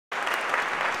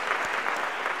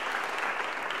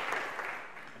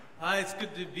It's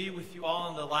good to be with you all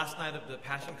on the last night of the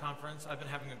Passion Conference. I've been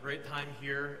having a great time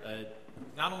here,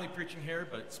 not only preaching here,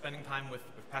 but spending time with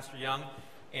Pastor Young.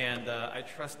 And I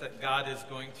trust that God is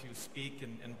going to speak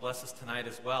and bless us tonight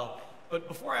as well. But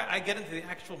before I get into the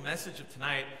actual message of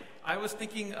tonight, I was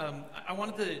thinking I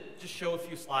wanted to just show a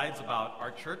few slides about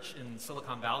our church in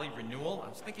Silicon Valley, Renewal. I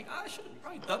was thinking I should have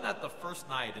probably done that the first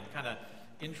night and kind of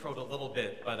introed a little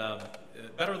bit, but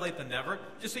better late than never.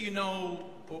 Just so you know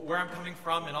where I'm coming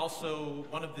from, and also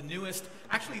one of the newest,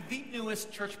 actually the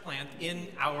newest church plant in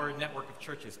our network of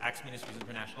churches, Acts Ministries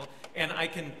International. And I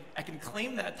can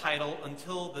claim that title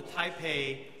until the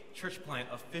Taipei church plant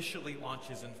officially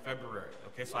launches in February.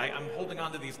 Okay, so I'm holding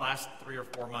on to these last 3 or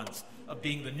 4 months of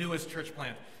being the newest church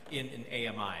plant in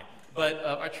AMI. But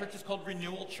our church is called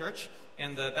Renewal Church,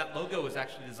 and that logo is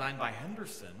actually designed by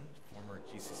Henderson, former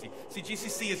GCC. See,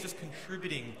 GCC is just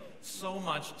contributing so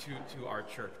much to our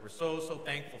church. We're so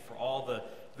thankful for all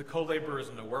the co-laborers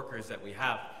and the workers that we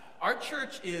have. Our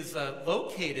church is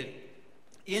located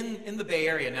in the Bay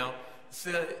Area. Now,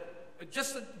 so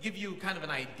just to give you kind of an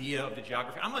idea of the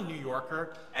geography, I'm a New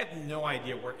Yorker. I had no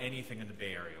idea where anything in the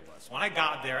Bay Area was. When I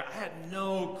got there, I had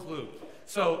no clue.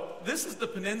 So this is the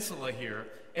peninsula here,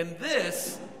 and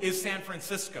this is San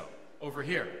Francisco over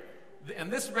here.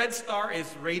 And this red star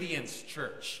is Radiance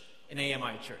Church, an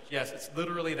AMI church. Yes, it's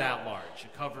literally that large.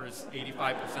 It covers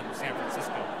 85% of San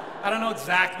Francisco. I don't know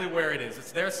exactly where it is.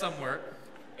 It's there somewhere.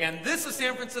 And this is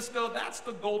San Francisco. That's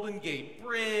the Golden Gate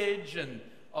Bridge and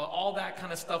all that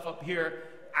kind of stuff up here.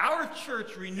 Our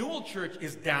church, Renewal Church,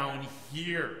 is down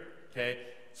here, okay?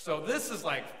 So this is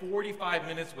like 45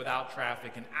 minutes without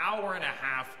traffic, an hour and a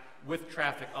half with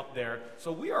traffic up there.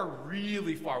 So we are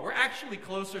really far. We're actually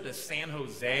closer to San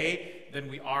Jose than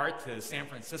we are to San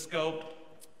Francisco.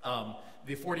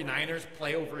 The 49ers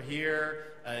play over here.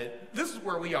 This is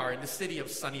where we are, in the city of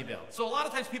Sunnyvale. So a lot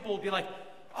of times people will be like,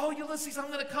 "Oh, Ulysses, I'm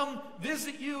going to come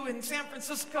visit you in San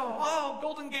Francisco. Oh,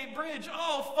 Golden Gate Bridge.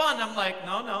 Oh, fun." I'm like,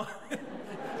 no.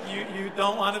 you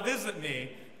don't want to visit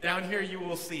me. Down here you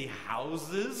will see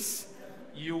houses.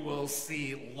 You will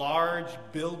see large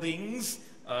buildings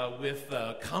with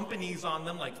companies on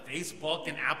them like Facebook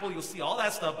and Apple. You'll see all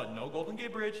that stuff, but no Golden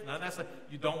Gate Bridge, none of that stuff.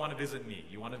 You don't want to visit me.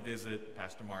 You want to visit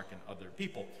Pastor Mark and other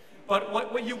people. But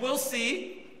what you will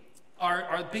see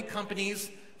are big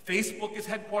companies. Facebook is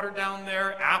headquartered down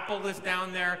there. Apple is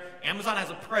down there. Amazon has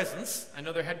a presence. I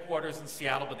know their headquarters in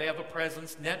Seattle, but they have a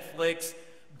presence. Netflix,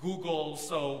 Google.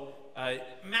 So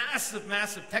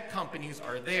massive tech companies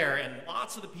are there, and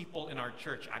lots of the people in our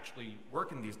church actually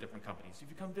work in these different companies. If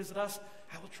you come visit us,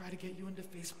 I will try to get you into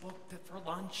Facebook for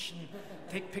lunch and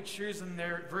take pictures in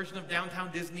their version of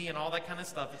Downtown Disney and all that kind of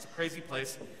stuff. It's a crazy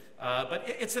place. But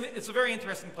it's a very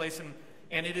interesting place,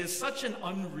 and it is such an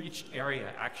unreached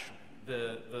area, actually.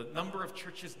 The number of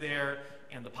churches there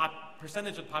and the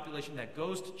percentage of the population that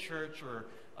goes to church or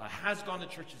has gone to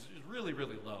church is really,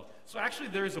 really low. So actually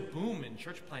there is a boom in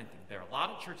church planting there. A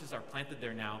lot of churches are planted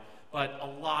there now, but a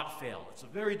lot fail. It's a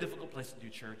very difficult place to do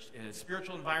church.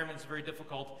 Spiritual environment is very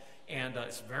difficult, and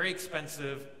it's very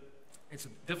expensive. It's a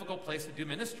difficult place to do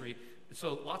ministry,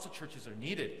 so lots of churches are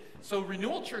needed. So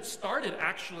Renewal Church started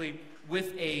actually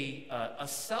with a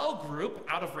cell group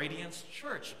out of Radiance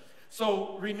Church.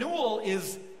 So Renewal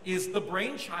is the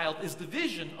brainchild, is the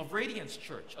vision of Radiance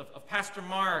Church, of Pastor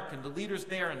Mark and the leaders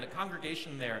there and the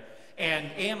congregation there,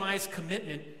 and AMI's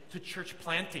commitment to church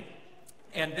planting.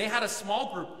 And they had a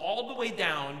small group all the way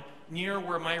down near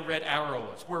where my red arrow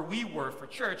was, where we were for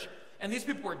church. And these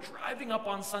people were driving up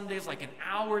on Sundays like an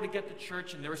hour to get to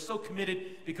church, and they were so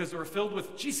committed because they were filled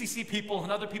with GCC people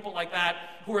and other people like that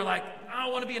who were like, "I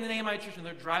want to be in an AMI church," and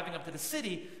they're driving up to the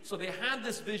city. So they had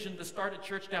this vision to start a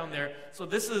church down there. So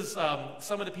this is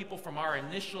some of the people from our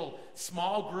initial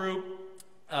small group,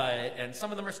 and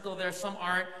some of them are still there, some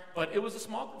aren't, but it was a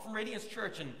small group from Radiance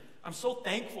Church, and I'm so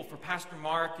thankful for Pastor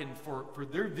Mark and for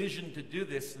their vision to do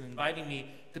this and inviting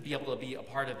me to be able to be a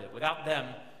part of it. Without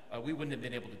them, we wouldn't have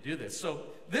been able to do this. So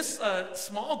this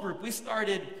small group, we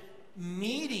started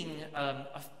meeting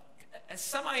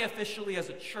semi-officially as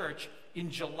a church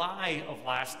in July of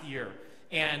last year.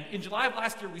 And in July of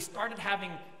last year, we started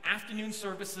having afternoon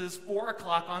services, 4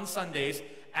 o'clock on Sundays,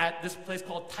 at this place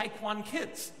called Taekwondo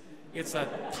Kids. It's a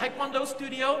Taekwondo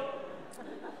studio.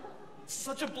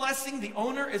 Such a blessing. The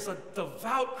owner is a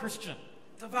devout Christian.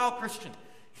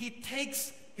 He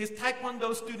takes his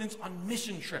Taekwondo students on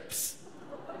mission trips.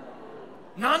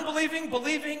 Non-believing,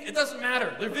 believing, it doesn't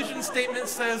matter. Their vision statement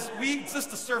says, "We exist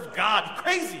to serve God."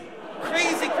 Crazy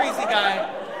guy.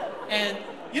 And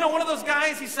one of those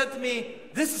guys, he said to me,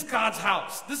 this is God's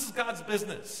house. This is God's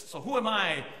business. So who am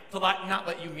I to not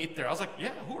let you meet there? I was like,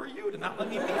 yeah, who are you to not let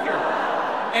me meet here?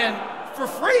 And for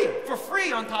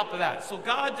free on top of that. So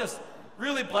God just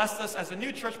really blessed us as a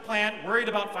new church plant, worried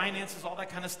about finances, all that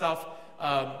kind of stuff.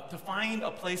 To find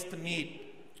a place to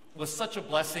meet was such a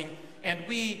blessing. And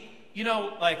we,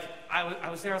 I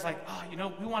was there, I was like,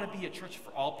 we want to be a church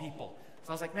for all people. So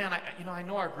I was like, man, I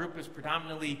know our group is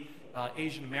predominantly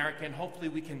Asian American. Hopefully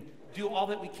we can do all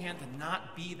that we can to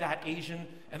not be that Asian.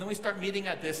 And then we start meeting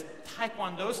at this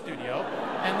Taekwondo studio.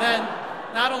 And then,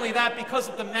 not only that, because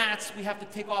of the mats, we have to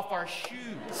take off our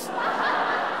shoes.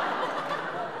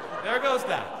 There goes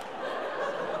that.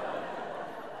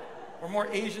 We're more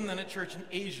Asian than a church in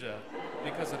Asia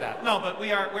because of that. No, but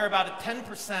we're about a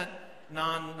 10%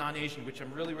 non-Asian, which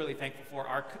I'm really, really thankful for.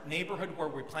 Our neighborhood where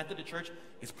we planted a church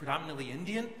is predominantly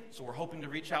Indian, so we're hoping to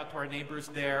reach out to our neighbors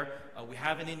there. We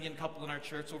have an Indian couple in our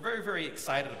church, so we're very, very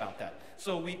excited about that.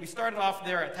 So we started off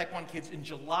there at Taekwondo Kids in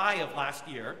July of last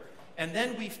year, and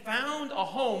then we found a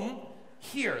home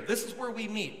here. This is where we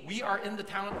meet. We are in the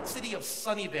city of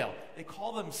Sunnyvale. They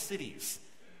call them cities.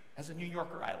 As a New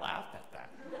Yorker, I laughed at that.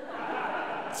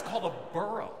 It's called a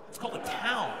borough. It's called a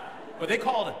town, but they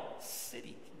call it a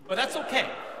city. But that's okay.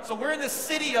 So we're in the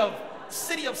city of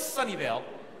Sunnyvale,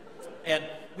 and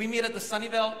we meet at the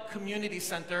Sunnyvale Community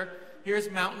Center. Here's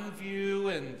Mountain View,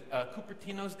 and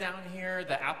Cupertino's down here.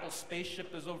 The Apple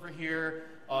spaceship is over here.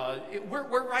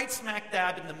 We're right smack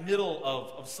dab in the middle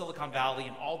of Silicon Valley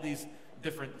and all these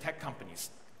different tech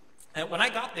companies. And when I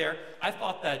got there, I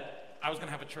thought that I was going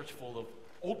to have a church full of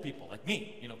old people like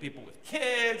me, people with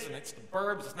kids, and it's the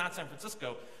burbs, it's not San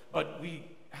Francisco. But we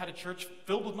had a church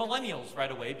filled with millennials right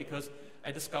away because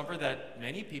I discovered that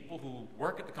many people who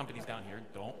work at the companies down here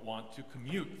don't want to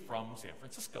commute from San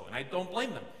Francisco, and I don't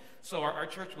blame them. So our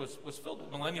church was filled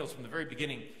with millennials from the very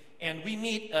beginning, and we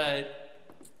meet,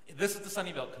 this is the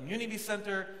Sunnyvale Community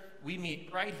Center. We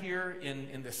meet right here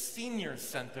in the Senior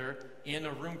Center in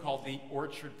a room called the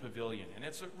Orchard Pavilion, and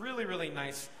it's a really, really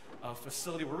nice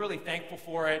facility. We're really thankful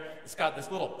for it. It's got this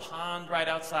little pond right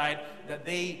outside that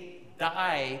they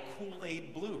dye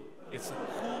Kool-Aid blue. It's a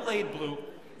Kool-Aid blue.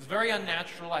 It's very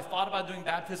unnatural. I thought about doing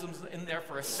baptisms in there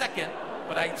for a second,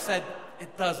 but I said,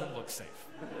 it doesn't look safe.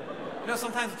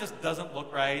 Sometimes it just doesn't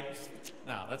look right.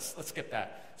 No, let's skip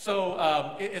that.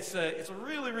 So it's a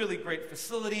really, really great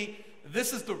facility.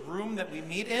 This is the room that we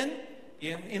meet in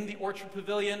the Orchard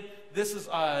Pavilion. This is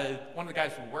one of the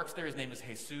guys who works there. His name is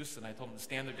Jesus, and I told him to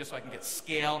stand there just so I can get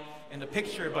scale in the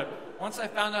picture. But once I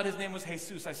found out his name was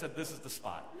Jesus, I said, this is the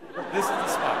spot. This is the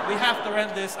spot. We have to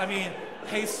rent this. I mean,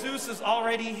 Jesus is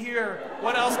already here.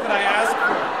 What else could I ask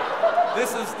for?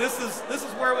 This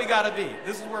is where we got to be.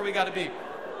 This is where we got to be.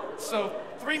 So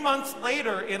 3 months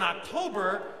later, in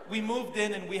October, we moved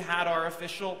in and we had our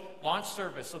official launch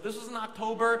service. So this was in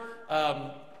October.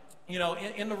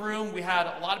 In the room, we had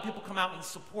a lot of people come out and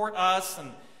support us,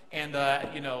 and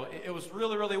it was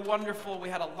really, really wonderful. We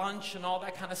had a lunch and all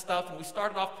that kind of stuff, and we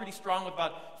started off pretty strong with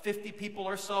about 50 people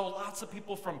or so, lots of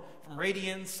people from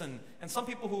Radiance, and some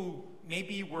people who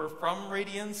maybe were from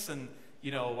Radiance and,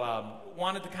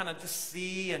 wanted to kind of just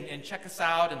see and check us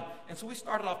out, and so we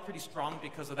started off pretty strong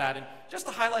because of that. And just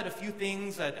to highlight a few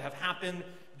things that have happened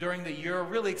during the year,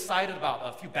 really excited about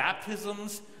a few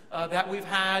baptisms that we've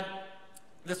had.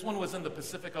 This one was in the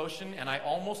Pacific Ocean, and I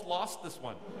almost lost this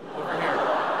one over here.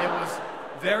 It was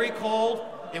very cold,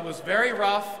 it was very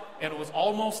rough, and it was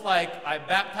almost like I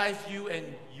baptized you and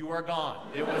you are gone.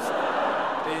 It was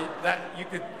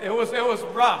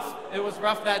rough. It was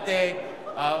rough that day,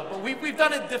 but we've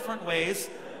done it different ways.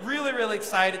 Really, really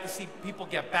excited to see people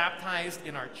get baptized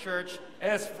in our church.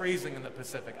 It's freezing in the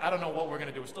Pacific. I don't know what we're going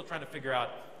to do. We're still trying to figure out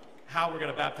how we're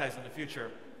going to baptize in the future.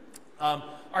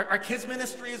 Our kids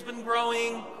ministry has been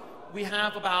growing. We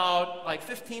have about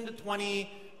 15 to 20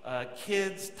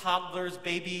 kids, toddlers,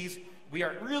 babies. We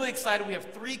are really excited. We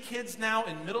have 3 kids now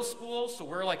in middle school, so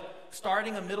we're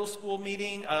starting a middle school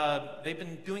meeting. They've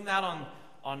been doing that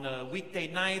on weekday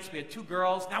nights. We had 2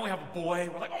 girls. Now we have a boy.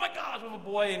 We're like, oh my gosh, we have a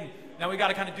boy, and now we got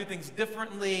to kind of do things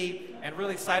differently. And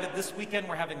really excited. This weekend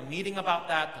we're having a meeting about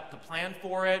that to plan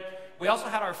for it. We also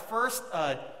had our first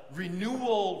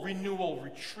renewal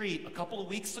retreat a couple of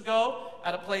weeks ago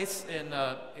at a place in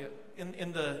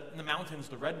the mountains,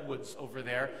 the Redwoods over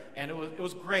there, and it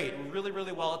was great. We really,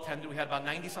 really well attended. We had about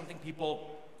 90-something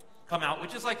people come out,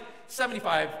 which is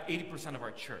 75-80% of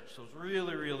our church. So it was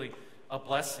really, really a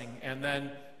blessing. And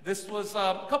then this was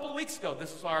a couple of weeks ago.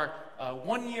 This was our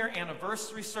 1-year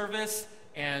anniversary service,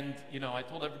 and I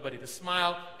told everybody to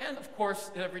smile. And of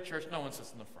course, in every church, no one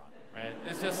sits in the front. Right?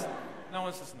 It's just, no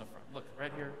one sits in the front. Look,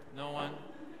 right here, no one.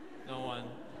 No one.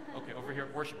 Okay, over here,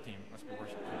 worship team. Must be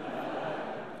worship team.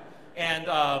 And,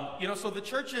 so the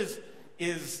church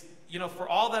is for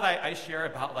all that I share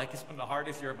about, like, it's been the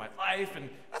hardest year of my life, and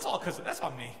that's all because that's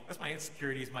on me. That's my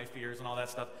insecurities, my fears, and all that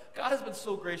stuff. God has been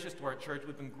so gracious to our church.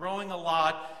 We've been growing a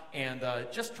lot, and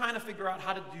just trying to figure out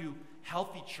how to do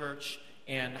healthy church,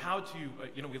 and how to,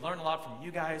 we learn a lot from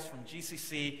you guys, from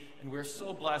GCC, and we're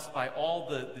so blessed by all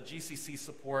the GCC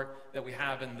support that we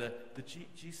have, and the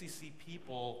GCC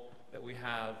people that we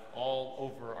have all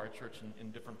over our church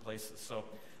in different places. So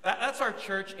that's our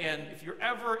church, and if you're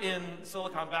ever in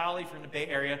Silicon Valley, if you're in the Bay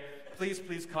Area,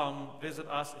 please come visit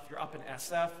us. If you're up in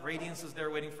SF, Radiance is there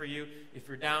waiting for you. If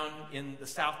you're down in the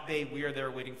South Bay, we are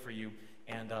there waiting for you.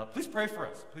 And please pray for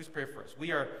us. Please pray for us.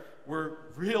 We're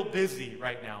real busy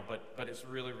right now, but it's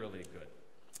really, really good.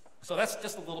 So that's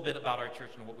just a little bit about our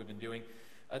church and what we've been doing.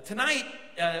 Tonight,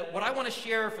 what I want to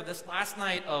share for this last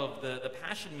night of the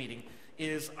Passion meeting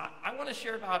is I want to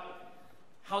share about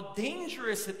how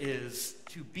dangerous it is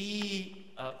to be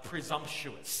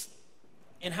presumptuous,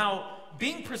 and how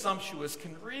being presumptuous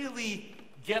can really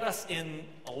get us in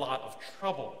a lot of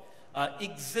trouble.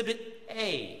 Exhibit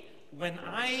A, when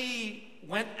I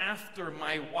went after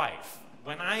my wife,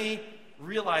 when I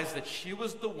realized that she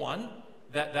was the one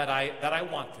that I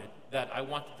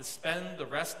wanted to spend the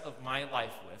rest of my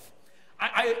life with,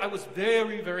 I was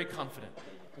very, very confident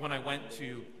when I went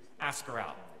to ask her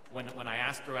out. When I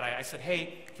asked her out, I said,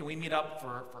 hey, can we meet up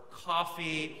for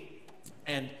coffee?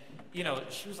 And,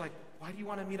 she was like, why do you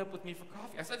want to meet up with me for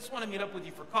coffee? I said, I just want to meet up with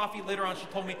you for coffee. Later on, she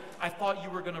told me, I thought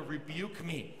you were going to rebuke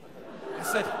me. I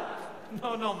said,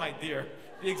 no, my dear.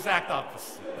 The exact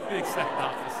opposite. The exact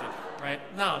opposite, right?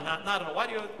 No, not at all. Why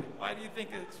do you think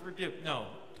it's rebuke? No,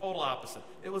 total opposite.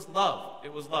 It was love.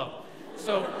 It was love.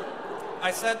 So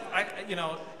I said,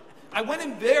 I went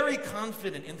in very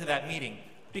confident into that meeting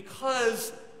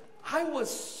because I was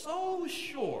so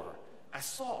sure I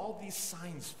saw all these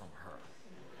signs from her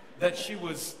that she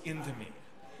was into me.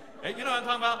 You know what I'm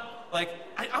talking about? Like,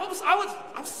 I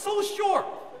was so sure.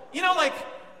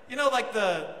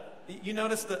 You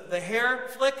notice the hair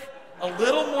flick a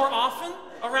little more often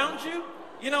around you?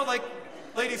 Like,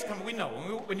 ladies, we know.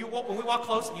 When we walk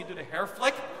close and you do the hair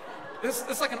flick,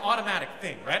 it's like an automatic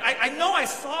thing, right? I know I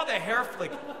saw the hair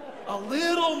flick a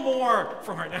little more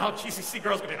from her. Now GCC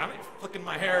girls going, I'm not flicking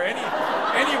my hair anywhere,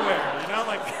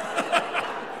 like,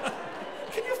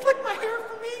 can you flick my hair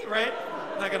for me, right?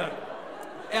 I'm not gonna.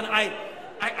 And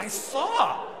I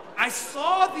saw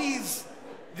these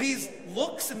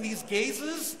looks and these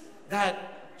gazes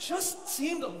that just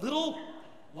seemed a little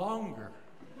longer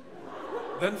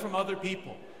than from other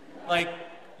people. Like,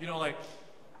 do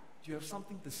you have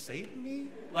something to say to me?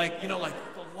 Like, like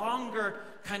the longer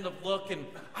kind of look. And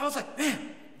I was like,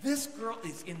 man, this girl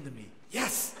is into me.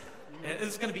 Yes. And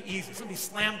it's going to be easy. It's going to be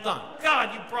slam dunk.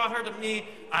 God, you brought her to me.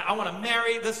 I want to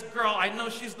marry this girl. I know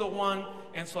she's the one.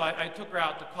 And so I took her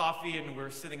out to coffee, and we were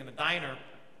sitting in the diner.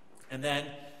 And then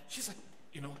she's like,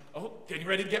 getting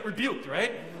ready to get rebuked,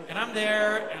 right? And I'm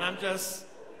there, and I'm just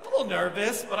a little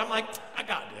nervous, but I'm like, I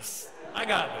got this.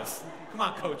 Come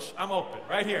on, coach. I'm open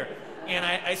right here. And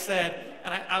I said,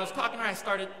 and I was talking to her, I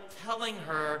started telling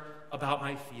her about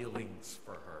my feelings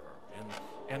for her,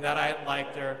 and that I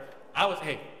liked her. I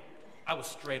was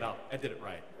straight up. I did it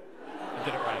right.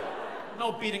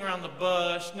 No beating around the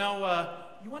bush. No,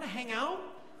 you want to hang out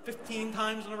 15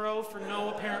 times in a row for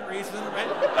no apparent reason, right?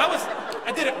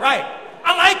 I did it right.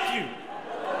 I like you.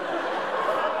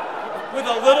 With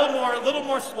a little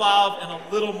more suave and a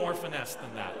little more finesse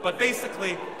than that. But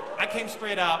basically, I came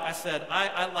straight out. I said,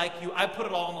 I like you. I put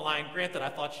it all on the line. Granted, I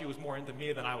thought she was more into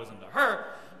me than I was into her.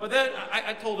 But then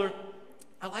I told her,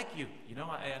 I like you,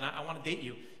 and I want to date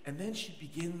you. And then she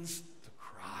begins to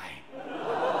cry.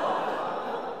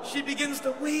 She begins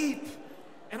to weep.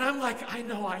 And I'm like, I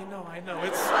know.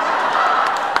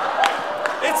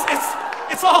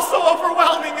 It's all so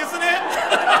overwhelming, isn't it?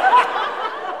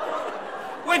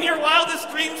 When your wildest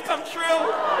dreams come true,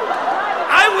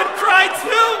 I would cry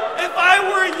too if I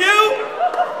were you.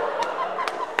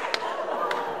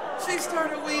 She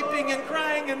started weeping and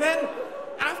crying, and then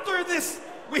after this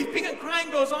weeping and crying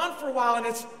goes on for a while, and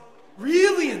it's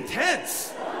really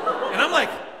intense. And I'm like,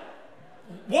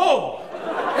 whoa,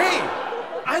 hey,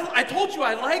 I told you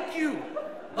I like you.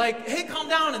 Like, hey, calm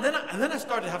down. And then I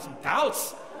started to have some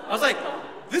doubts. I was like,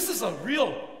 this is a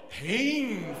real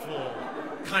painful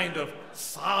kind of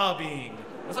sobbing.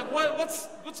 I was like,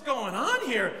 what's going on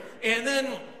here? And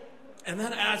then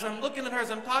as I'm looking at her, as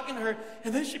I'm talking to her,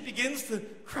 and then she begins to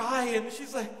cry, and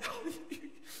she's like, oh,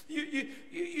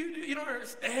 you don't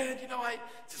understand. I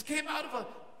just came out of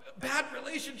bad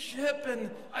relationship,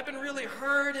 and I've been really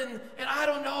hurt, and I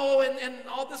don't know, and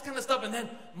all this kind of stuff. And then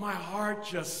my heart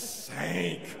just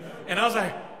sank. And I was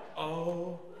like,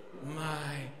 oh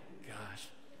my gosh,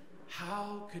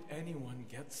 how could anyone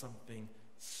get something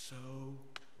so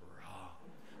wrong?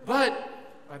 But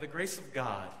by the grace of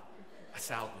God, I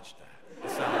salvaged that.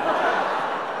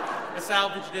 I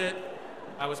salvaged it.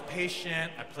 I was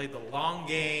patient. I played the long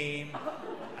game.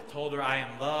 I told her I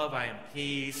am love, I am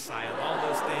peace, I am all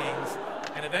those things.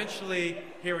 And eventually,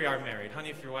 here we are married. Honey,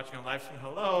 if you're watching on live stream,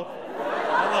 hello.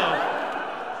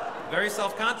 Hello. Very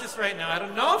self-conscious right now. I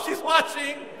don't know if she's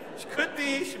watching. She could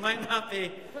be. She might not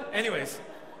be. Anyways,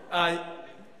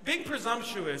 being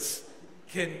presumptuous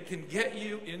can get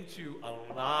you into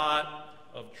a lot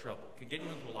of trouble. Can get you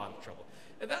into a lot of trouble.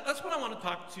 And that's what I want to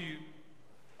talk to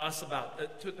us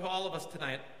about, to all of us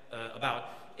tonight about,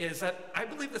 is that I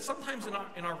believe that sometimes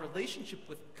in our relationship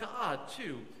with God,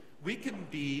 too, we can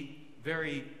be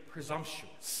very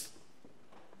presumptuous.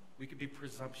 We could be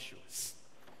presumptuous.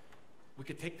 We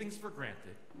could take things for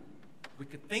granted. We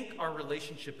could think our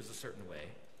relationship is a certain way,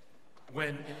 when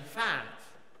in fact,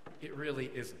 it really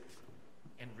isn't.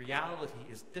 And reality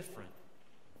is different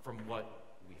from what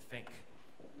we think.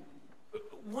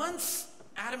 Once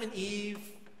Adam and Eve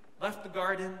left the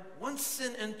garden, once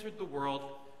sin entered the world,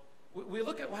 we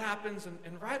look at what happens,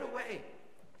 and right away,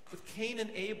 with Cain and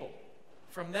Abel,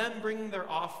 from them bringing their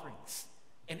offerings,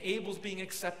 and Abel's being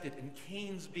accepted, and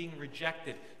Cain's being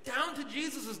rejected, down to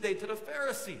Jesus' day, to the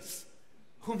Pharisees,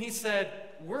 whom he said,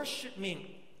 worship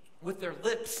me with their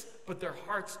lips, but their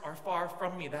hearts are far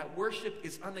from me. That worship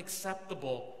is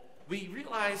unacceptable. We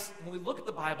realize, when we look at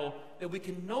the Bible, that we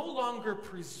can no longer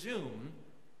presume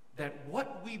that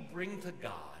what we bring to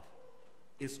God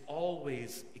is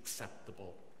always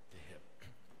acceptable to him.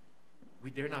 We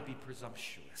dare not be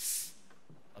presumptuous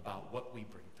about what we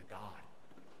bring to God.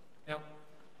 Now,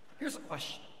 here's a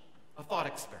question, a thought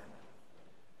experiment.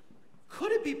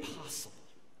 Could it be possible?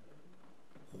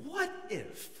 What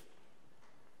if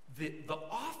the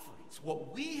offerings,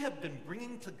 what we have been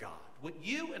bringing to God, what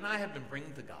you and I have been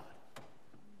bringing to God,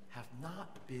 have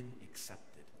not been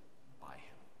accepted by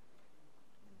him?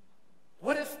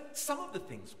 What if some of the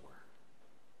things were,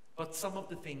 but some of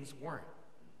the things weren't?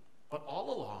 But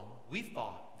all along, we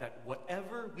thought that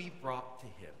whatever we brought to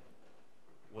him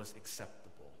was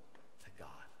acceptable to God.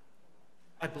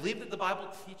 I believe that the Bible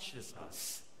teaches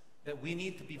us that we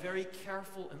need to be very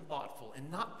careful and thoughtful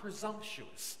and not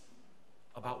presumptuous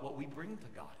about what we bring to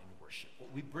God in worship,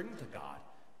 what we bring to God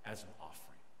as an offering.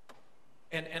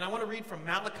 And I want to read from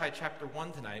Malachi chapter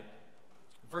 1 tonight,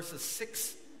 verses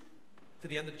 6 to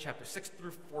the end of the chapter, 6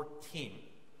 through 14.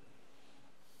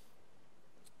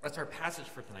 That's our passage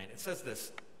for tonight. It says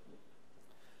this: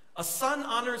 a son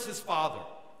honors his father,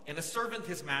 and a servant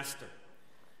his master.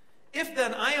 If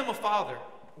then I am a father,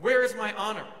 where is my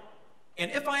honor?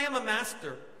 And if I am a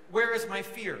master, where is my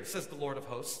fear, says the Lord of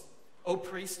hosts, O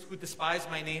priests who despise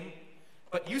my name?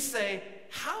 But you say,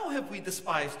 how have we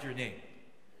despised your name?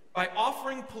 By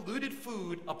offering polluted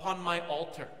food upon my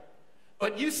altar.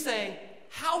 But you say,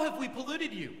 how have we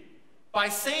polluted you? By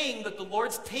saying that the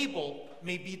Lord's table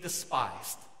may be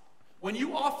despised. When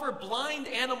you offer blind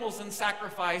animals in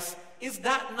sacrifice, is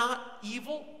that not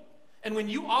evil? And when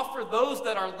you offer those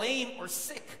that are lame or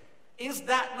sick, is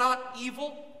that not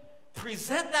evil?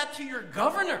 Present that to your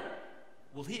governor.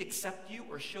 Will he accept you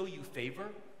or show you favor,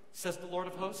 says the Lord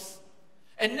of hosts?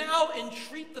 And now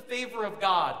entreat the favor of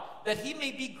God, that he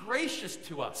may be gracious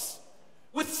to us.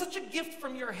 With such a gift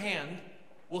from your hand,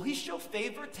 will he show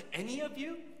favor to any of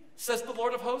you, says the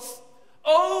Lord of hosts?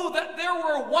 Oh, that there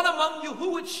were one among you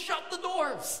who would shut the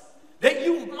doors, that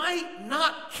you might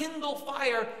not kindle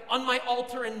fire on my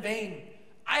altar in vain.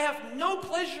 I have no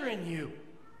pleasure in you,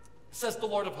 says the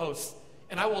Lord of hosts,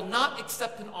 and I will not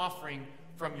accept an offering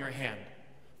from your hand.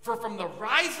 For from the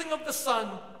rising of the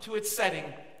sun to its setting,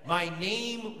 my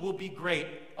name will be great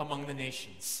among the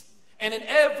nations. And in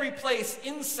every place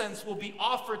incense will be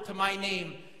offered to my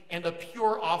name, and a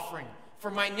pure offering. For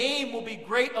my name will be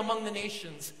great among the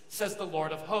nations, says the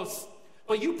Lord of hosts.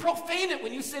 But you profane it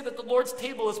when you say that the Lord's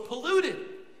table is polluted,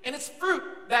 and its fruit,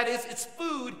 that is, its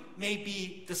food, may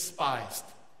be despised.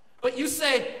 But you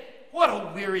say, what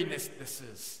a weariness this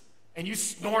is. And you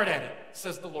snort at it,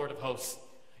 says the Lord of hosts.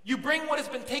 You bring what has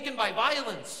been taken by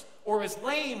violence, or is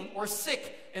lame or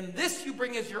sick, and this you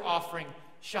bring as your offering.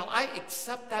 Shall I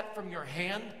accept that from your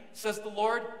hand, says the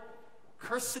Lord?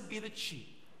 Cursed be the chief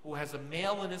who has a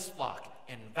male in his flock,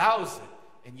 and vows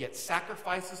it, and yet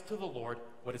sacrifices to the Lord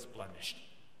what is blemished.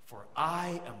 For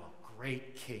I am a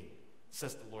great king,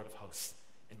 says the Lord of hosts,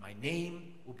 and my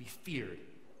name will be feared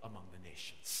among the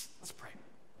nations. Let's pray.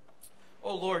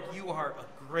 Oh Lord, you are a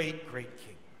great, great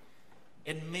King.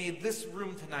 And may this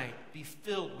room tonight be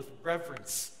filled with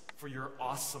reverence for your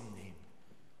awesome name.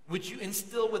 Would you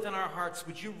instill within our hearts,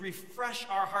 would you refresh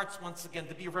our hearts once again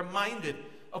to be reminded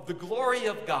of the glory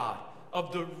of God,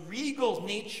 of the regal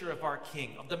nature of our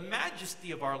King, of the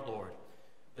majesty of our Lord,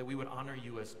 that we would honor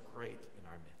you as great in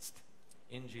our midst.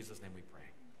 In Jesus' name we pray.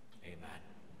 Amen.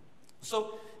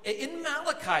 So in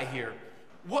Malachi here,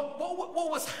 what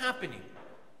was happening?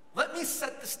 Let me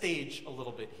set the stage a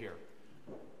little bit here.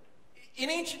 In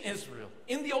ancient Israel,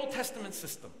 in the Old Testament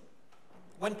system,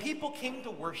 when people came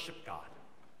to worship God,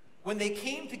 when they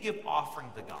came to give offering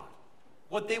to God,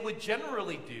 what they would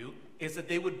generally do is that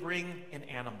they would bring an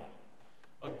animal,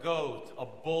 a goat, a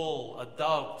bull, a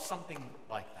dove, something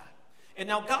like that. And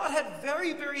now God had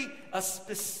very, very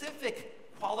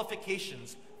specific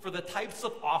qualifications for the types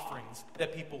of offerings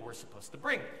that people were supposed to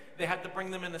bring. They had to bring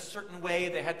them in a certain way.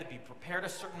 They had to be prepared a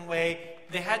certain way.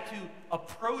 They had to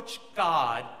approach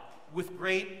God with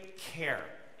great care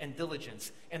and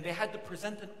diligence. And they had to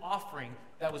present an offering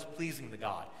that was pleasing to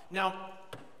God. Now,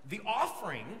 the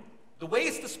offering, the way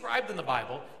it's described in the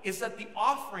Bible, is that the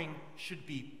offering should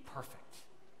be perfect.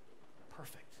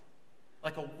 Perfect.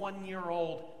 Like a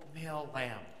 1-year-old male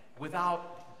lamb,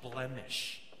 without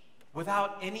blemish,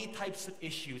 without any types of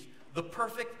issues. The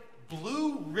perfect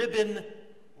blue ribbon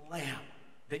lamb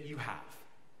that you have.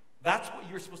 That's what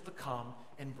you're supposed to come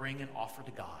and bring and offer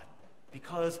to God.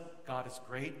 Because God is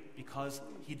great, because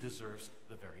he deserves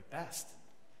the very best.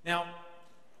 Now,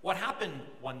 what happened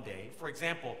one day, for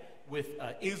example, with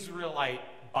Israelite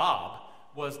Bob,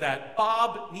 was that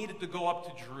Bob needed to go up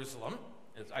to Jerusalem.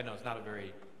 I know it's not a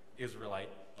very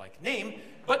Israelite-like name,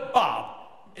 but Bob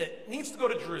needs to go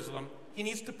to Jerusalem. He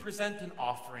needs to present an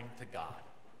offering to God.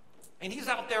 And he's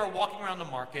out there walking around the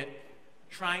market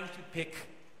trying to pick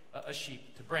a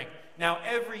sheep to bring. Now,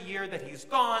 every year that he's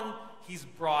gone, he's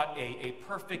brought a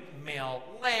perfect male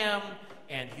lamb,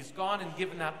 and he's gone and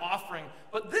given that offering.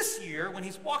 But this year, when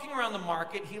he's walking around the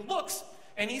market, he looks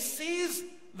and he sees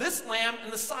this lamb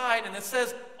in the side, and it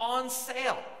says, on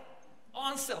sale.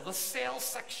 On sale, the sale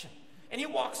section. And he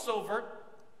walks over,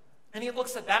 and he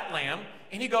looks at that lamb,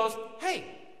 and he goes, hey,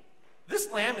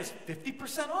 this lamb is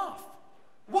 50% off.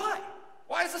 Why?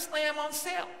 Why is this lamb on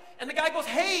sale? And the guy goes,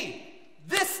 hey,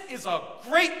 this is a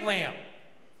great lamb.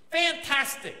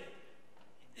 Fantastic.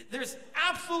 There's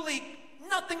absolutely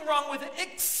nothing wrong with it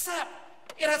except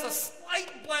it has a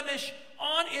slight blemish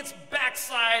on its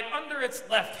backside under its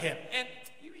left hip. And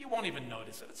you won't even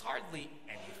notice it. It's hardly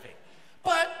anything.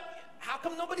 But how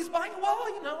come nobody's buying it? Well,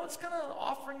 it's kind of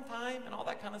offering time and all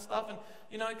that kind of stuff. And,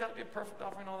 it got to be a perfect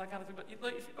offering and all that kind of thing.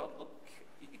 But if you go look,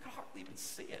 you can hardly even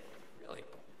see it, really.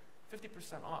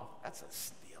 50% off. That's a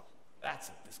steal. That's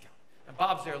a discount. And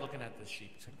Bob's there looking at this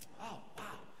sheep. He's saying, oh, wow,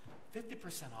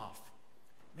 50% off.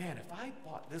 Man, if I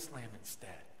bought this lamb instead,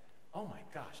 oh my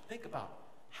gosh, think about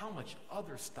how much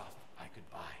other stuff I could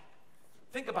buy.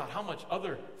 Think about how much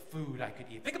other food I could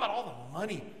eat. Think about all the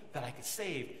money that I could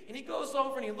save. And he goes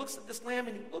over and he looks at this lamb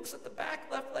and he looks at the back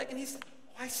left leg and he's like,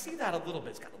 oh, I see that a little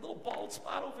bit. It's got a little bald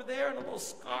spot over there and a little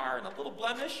scar and a little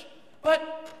blemish.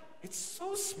 But it's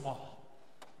so small.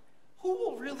 Who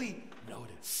will really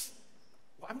notice?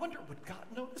 Well, I wonder, would God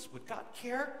notice? Would God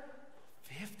care?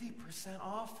 50%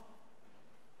 off?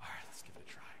 All right, let's give it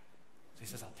a try. So he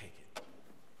says, I'll take it.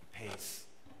 He pays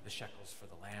the shekels for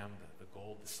the lamb, the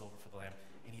gold, the silver for the lamb,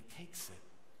 and he takes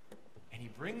it, and he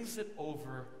brings it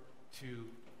over to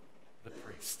the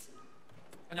priest.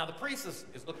 And now the priest is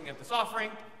looking at this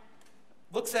offering,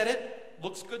 looks at it,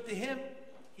 looks good to him.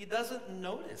 He doesn't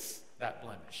notice that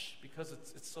blemish because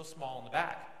it's so small in the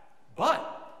back.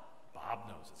 But Bob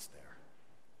knows it's there.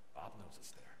 Bob knows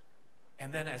it's there.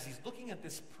 And then as he's looking at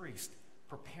this priest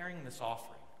preparing this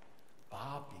offering,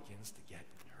 Bob begins to get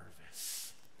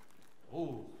nervous.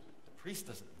 Oh, the priest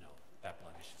doesn't know that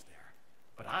blemish is there.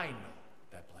 But I know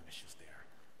that blemish is there.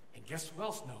 And guess who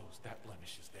else knows that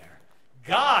blemish is there?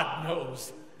 God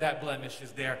knows that blemish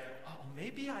is there. Oh,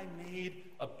 maybe I made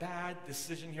a bad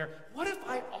decision here. What if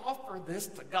I offer this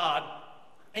to God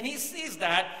and he sees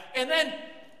that, and then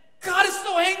God is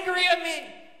so angry at me,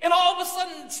 and all of a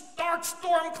sudden dark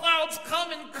storm clouds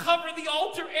come and cover the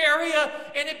altar area,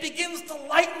 and it begins to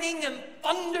lightning and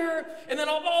thunder, and then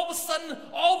all of a sudden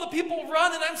all the people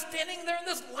run, and I'm standing there, and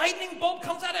this lightning bolt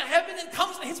comes out of heaven and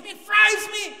comes and hits me and fries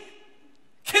me,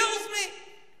 kills me,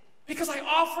 because I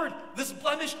offered this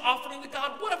blemished offering to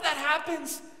God. What if that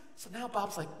happens? So now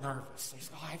Bob's like nervous. So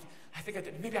he's like, I think I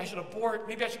did. Maybe I should abort.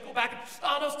 Maybe I should go back.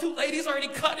 And, those two ladies are already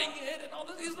cutting it, and all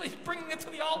this, he's bringing it to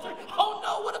the altar. Oh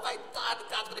no, what have I done?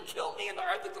 God's going to kill me, and the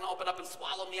earth is going to open up and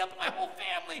swallow me up and my whole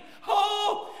family.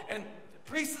 Oh! And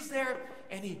priest is there,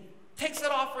 and he takes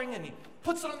that offering, and he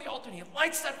puts it on the altar, and he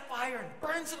lights that fire, and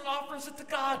burns it and offers it to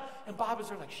God. And Bob is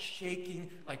there like shaking,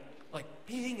 like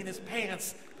peeing in his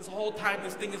pants, because the whole time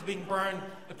this thing is being burned.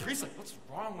 The priest's like, what's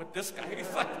wrong with this guy?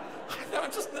 He's like,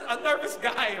 I'm just a nervous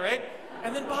guy, right?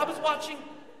 And then Bob is watching,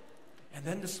 and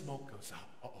then the smoke goes out.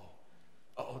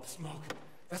 Uh-oh, the smoke.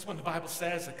 That's when the Bible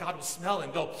says that God will smell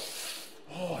and go,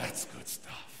 oh, that's good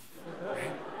stuff.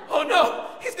 Right? Oh no,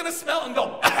 he's going to smell and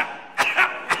go,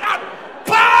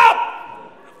 Bob!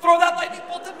 Throw that lightning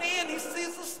bolt at me, and he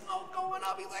sees the smoke going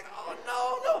up. He's like, oh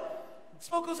no.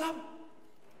 Smoke goes up.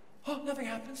 Oh, nothing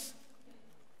happens.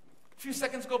 A few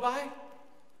seconds go by.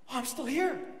 Oh, I'm still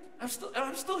here. I'm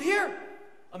still here.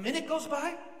 A minute goes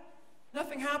by.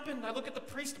 Nothing happened. I look at the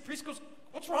priest. The priest goes,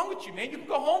 what's wrong with you, man? You can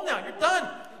go home now. You're done.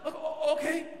 Look,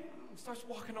 okay. He starts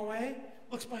walking away.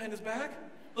 Looks behind his back.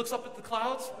 Looks up at the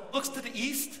clouds. Looks to the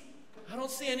east. I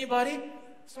don't see anybody.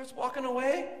 Starts walking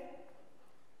away.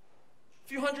 A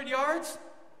few hundred yards.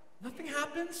 Nothing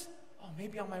happens. Oh,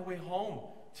 maybe on my way home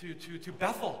to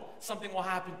Bethel, something will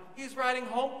happen. He's riding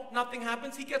home. Nothing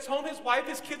happens. He gets home. His wife,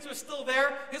 his kids are still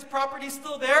there. His property's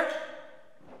still there.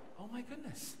 Oh, my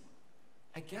goodness.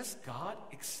 I guess God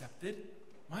accepted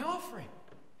my offering.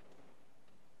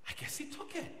 I guess he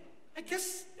took it. I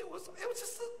guess it was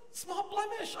just a small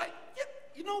blemish.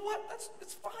 You know what?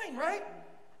 It's fine, right?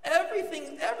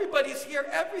 Everybody's here.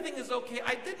 Everything is okay.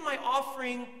 I did my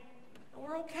offering, and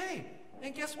we're okay.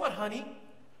 And guess what, honey?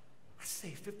 I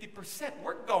say 50%.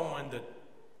 We're going to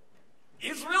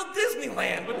Israel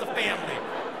Disneyland with the family.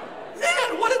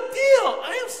 Man, what a deal.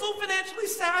 I am so financially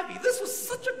savvy. This was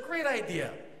such a great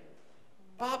idea.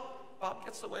 Bob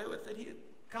gets away with it.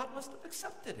 God must have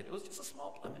accepted it. It was just a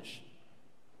small blemish.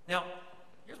 Now,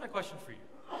 here's my question for you.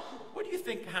 What do you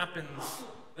think happens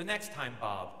the next time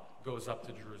Bob goes up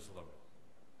to Jerusalem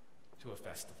to a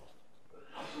festival?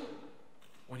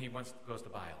 When he goes to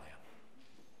buy a lamb.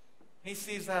 He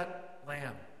sees that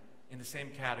lamb in the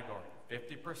same category.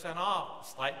 50%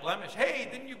 off, slight blemish. Hey,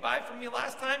 didn't you buy from me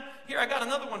last time? Here, I got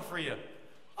another one for you.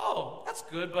 Oh, that's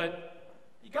good, but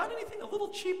you got anything a little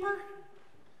cheaper?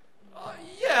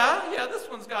 Yeah, this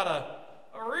one's got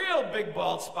a real big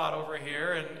bald spot over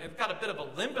here, and it's got a bit of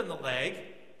a limp in the leg.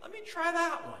 Let me try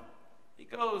that one. He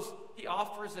goes, he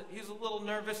offers it. He's a little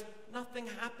nervous. Nothing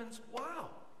happens. Wow.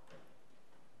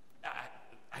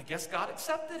 I guess God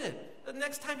accepted it. The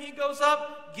next time he goes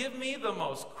up, give me the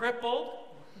most crippled,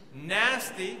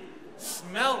 nasty,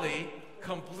 smelly,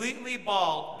 completely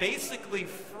bald, basically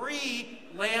free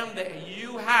lamb that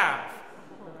you have.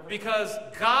 Because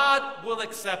God will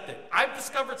accept it. I've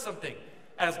discovered something.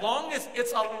 As long as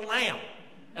it's a lamb,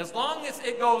 as long as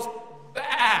it goes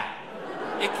bad,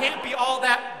 it can't be all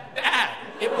that bad.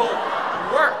 It will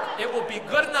work. It will be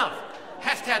good enough.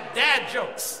 Hashtag dad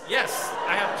jokes. Yes,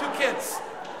 I have 2 kids.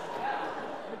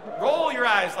 Roll your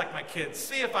eyes like my kids.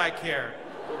 See if I care.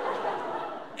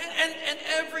 And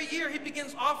every year he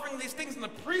begins offering these things, and the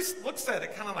priest looks at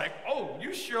it kind of like, oh,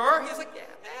 you sure? He's like, yeah,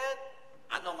 man,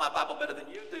 I know my Bible better than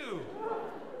you do.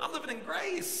 I'm living in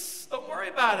grace. Don't worry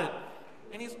about it.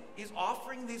 And he's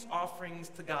offering these offerings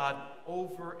to God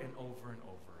over and over and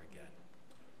over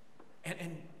again.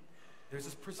 And there's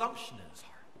this presumption in his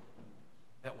heart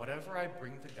that whatever I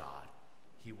bring to God,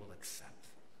 he will accept.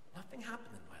 Nothing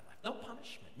happened in my life. No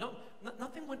punishment.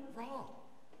 Nothing went wrong.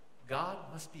 God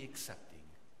must be accepting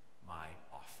my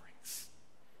offerings.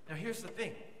 Now here's the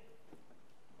thing.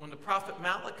 When the prophet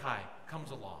Malachi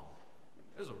comes along,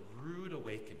 there's a rude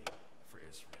awakening for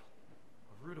Israel.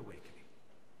 A rude awakening.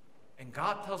 And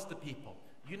God tells the people,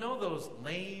 you know those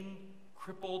lame,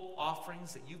 crippled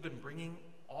offerings that you've been bringing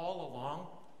all along?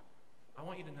 I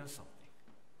want you to know something.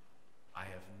 I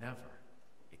have never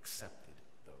accepted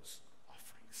those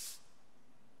offerings.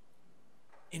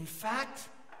 In fact,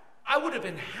 I would have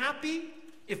been happy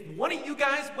if one of you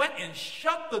guys went and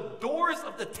shut the doors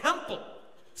of the temple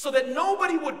so that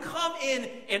nobody would come in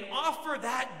and offer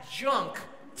that junk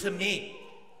to me.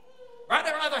 Right?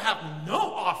 I'd rather have no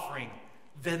offering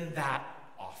than that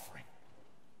offering.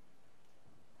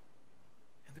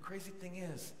 And the crazy thing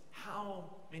is, how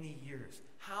many years,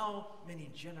 how many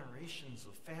generations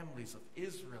of families of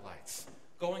Israelites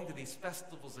going to these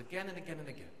festivals again and again and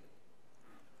again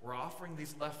were offering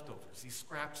these leftovers, these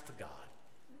scraps to God,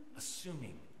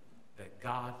 assuming that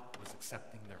God was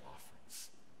accepting their offerings,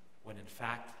 when in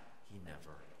fact, he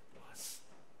never was.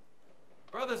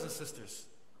 Brothers and sisters,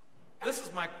 this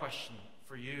is my question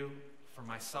for you, for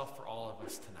myself, for all of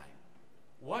us tonight.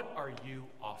 What are you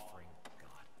offering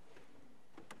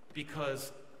God?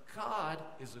 Because God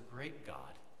is a great God,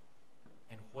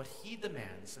 and what he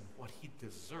demands and what he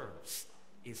deserves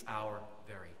is our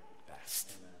very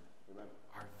best. Amen.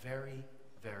 Our very,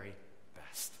 very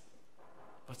best.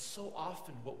 But so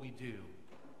often what we do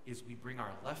is we bring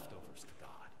our leftovers to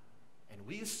God, and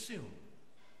we assume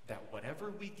that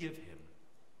whatever we give him,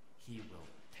 he will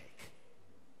take.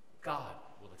 God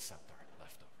will accept our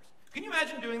leftovers. Can you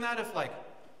imagine doing that if, like,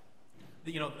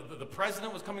 the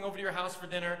president was coming over to your house for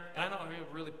dinner, and I know we have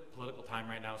a really political time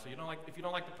right now, so if you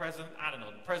don't like the president, I don't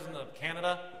know, the president of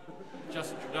Canada,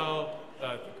 Justin Trudeau,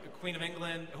 the Queen of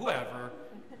England, whoever,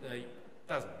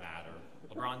 doesn't matter,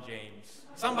 LeBron James,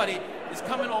 somebody is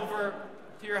coming over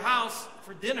to your house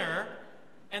for dinner,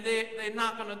 and they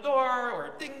knock on the door,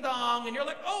 or ding dong, and you're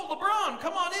like, oh, LeBron,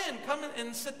 come on in, come in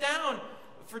and sit down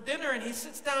for dinner, and he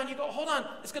sits down, you go, hold on,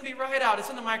 it's going to be right out,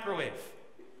 it's in the microwave.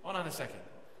 Hold on a second.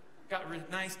 Got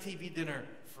a nice TV dinner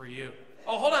for you.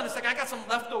 Oh, hold on a second. I got some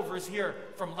leftovers here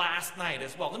from last night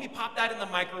as well. Let me pop that in the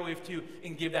microwave too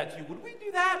and give that to you. Would we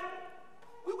do that?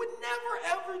 We would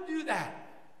never, ever do that.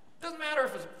 Doesn't matter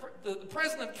if it's the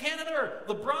president of Canada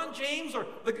or LeBron James or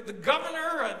the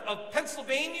governor of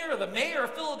Pennsylvania or the mayor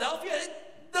of Philadelphia.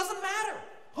 It doesn't matter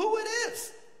who it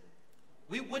is.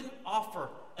 We wouldn't offer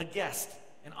a guest,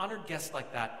 an honored guest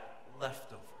like that,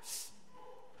 leftovers.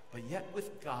 But yet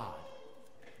with God,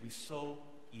 we so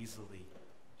easily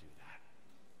do that.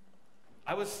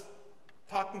 I was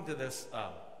talking to this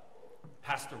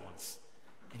pastor once,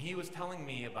 and he was telling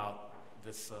me about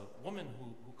this woman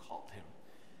who called him.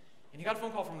 And he got a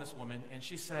phone call from this woman, and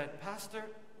she said, Pastor,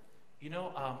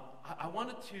 I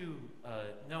wanted to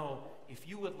know if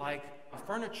you would like a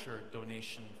furniture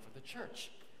donation for the church.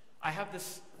 I have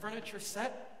this furniture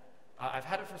set. I've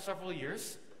had it for several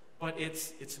years, but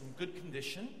it's in good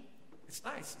condition. It's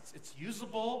nice, it's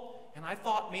usable, and I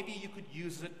thought maybe you could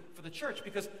use it for the church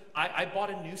because I bought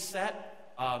a new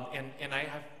set, and I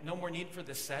have no more need for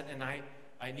this set, and I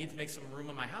need to make some room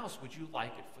in my house. Would you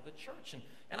like it for the church?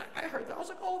 And I heard that. I was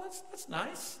like, oh, that's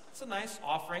nice. It's a nice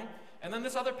offering. And then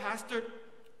this other pastor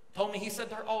told me, he said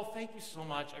to her, oh, thank you so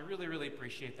much. I really, really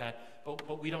appreciate that,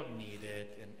 but we don't need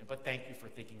it, but thank you for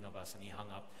thinking of us. And he hung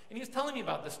up. And he was telling me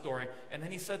about this story, and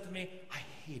then he said to me, I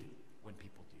hate it when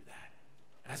people do that.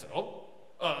 And I said, oh,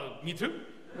 me too?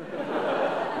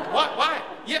 Why?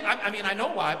 Yeah, I know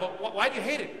why, but why do you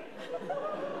hate it?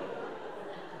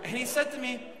 And he said to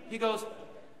me, he goes,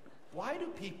 why do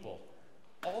people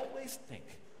always think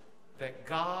that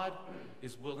God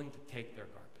is willing to take their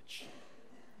garbage?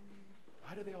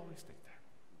 Why do they always think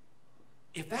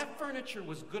that? If that furniture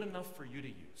was good enough for you to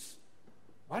use,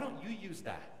 why don't you use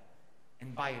that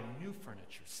and buy a new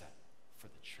furniture set for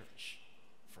the church,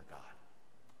 for God?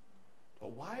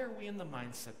 But why are we in the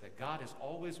mindset that God is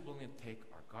always willing to take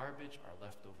our garbage, our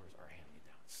leftovers, our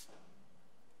hand-me-downs?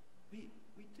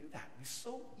 We do that. We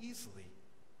so easily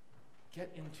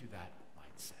get into that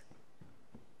mindset.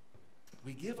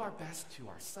 We give our best to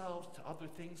ourselves, to other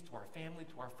things, to our family,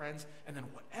 to our friends, and then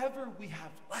whatever we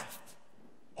have left,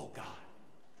 oh God,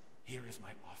 here is my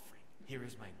offering. Here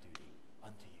is my duty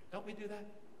unto you. Don't we do that?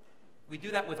 We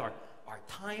do that with our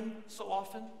time so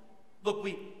often. Look,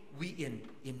 we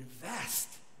invest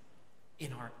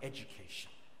in our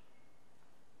education.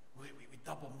 We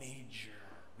double major.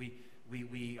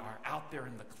 We are out there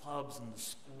in the clubs and the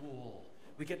school.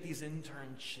 We get these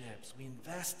internships. We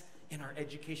invest in our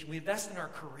education. We invest in our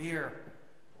career.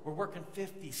 We're working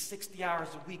 50, 60 hours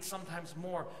a week, sometimes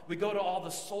more. We go to all the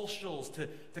socials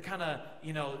to kind of,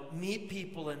 meet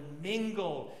people and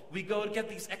mingle. We go to get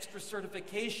these extra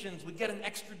certifications. We get an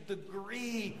extra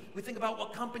degree. We think about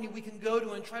what company we can go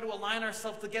to and try to align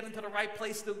ourselves to get into the right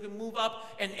place so we can move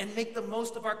up and make the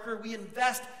most of our career. We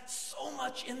invest so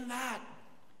much in that.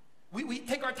 We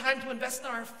take our time to invest in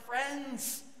our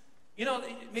friends.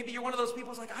 Maybe you're one of those people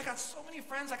who's like, I got so many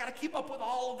friends, I got to keep up with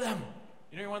all of them.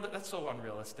 You're one that's so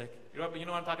unrealistic. You know what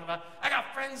I'm talking about? I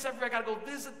got friends everywhere. I got to go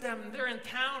visit them. They're in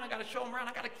town. I got to show them around.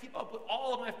 I got to keep up with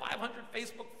all of my 500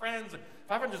 Facebook friends.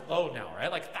 500 is low now,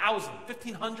 right? Like 1,000,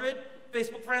 1,500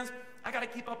 Facebook friends. I got to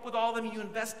keep up with all of them. You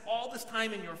invest all this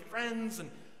time in your friends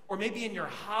or maybe in your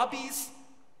hobbies.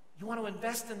 You want to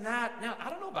invest in that. Now, I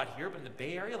don't know about here, but in the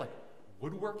Bay Area, like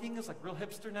woodworking is like real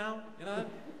hipster now. You know that?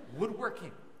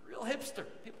 Woodworking. Real hipster.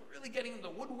 People really getting into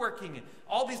woodworking and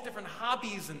all these different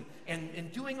hobbies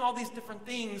and doing all these different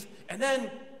things. And then,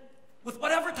 with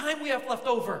whatever time we have left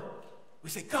over, we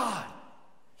say, God,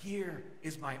 here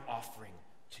is my offering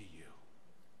to you.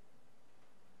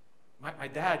 My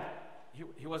dad,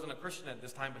 he wasn't a Christian at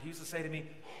this time, but he used to say to me,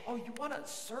 oh, you want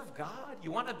to serve God?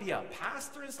 You want to be a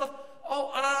pastor and stuff?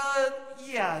 Oh,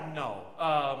 yeah, no.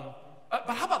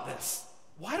 But how about this?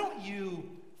 Why don't you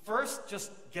first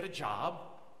just get a job,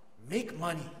 make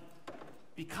money,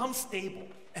 become stable,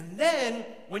 and then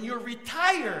when you're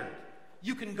retired,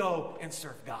 you can go and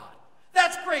serve God.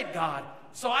 That's great, God.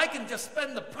 So I can just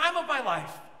spend the prime of my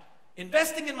life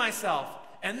investing in myself.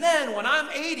 And then when I'm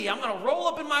 80, I'm going to roll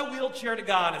up in my wheelchair to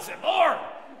God and say, Lord,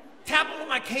 tap him with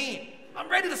my cane. I'm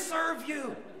ready to serve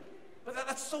you. But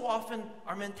that's so often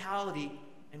our mentality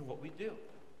in what we do.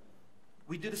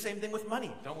 We do the same thing with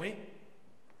money, don't we?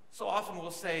 So often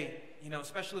we'll say,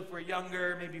 especially if we're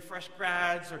younger, maybe fresh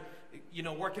grads or,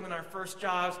 working in our first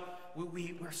jobs,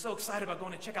 we're so excited about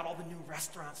going to check out all the new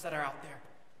restaurants that are out there.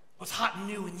 What's hot and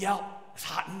new in Yelp? It's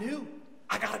hot and new.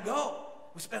 I gotta go.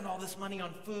 We spend all this money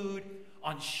on food,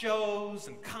 on shows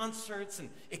and concerts and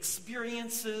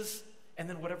experiences, and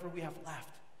then whatever we have left,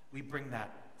 we bring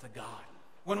that to God.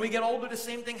 When we get older, the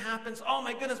same thing happens. Oh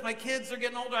my goodness, my kids are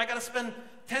getting older. I got to spend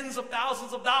tens of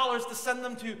thousands of dollars to send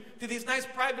them to these nice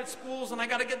private schools, and I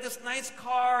got to get this nice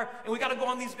car, and we got to go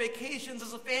on these vacations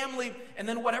as a family, and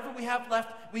then whatever we have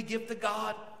left, we give to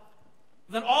God.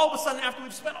 Then all of a sudden, after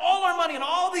we've spent all our money on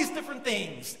all these different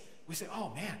things, we say,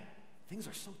 oh man, things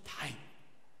are so tight.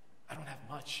 I don't have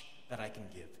much that I can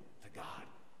give to God.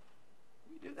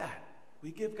 We do that.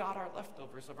 We give God our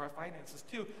leftovers of our finances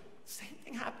too. Same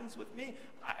thing happens with me.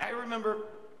 I remember,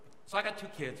 so I got 2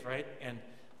 kids, right? And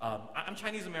I'm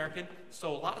Chinese American,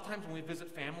 so a lot of times when we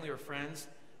visit family or friends,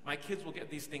 my kids will get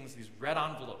these things, these red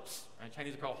envelopes, right?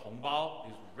 Chinese are called hongbao,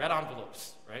 these red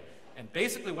envelopes, right? And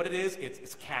basically what it is,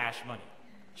 it's cash money.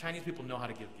 Chinese people know how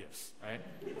to give gifts, right?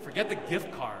 Forget the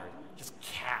gift card, just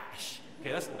cash.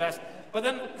 Okay, that's the best. But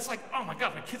then it's like, oh my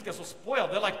God, my kids get so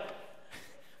spoiled. They're like,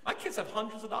 my kids have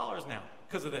hundreds of dollars now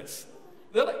because of this.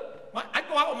 They're like, I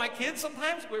go out with my kids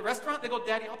sometimes, we're at a restaurant, they go,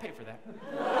 Daddy, I'll pay for that.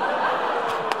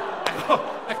 I go,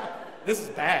 this is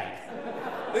bad.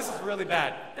 This is really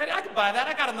bad. Daddy, I could buy that,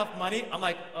 I got enough money. I'm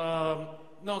like,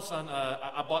 no, son,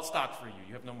 I bought stock for you.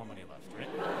 You have no more money left, right?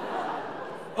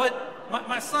 But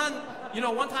my son,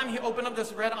 one time he opened up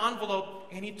this red envelope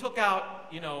and he took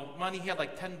out, money. He had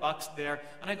like $10 there.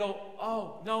 And I go,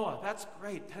 oh, Noah, that's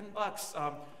great,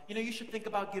 $10. You should think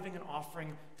about giving an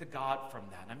offering to God from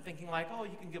that. And I'm thinking like, oh,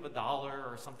 you can give $1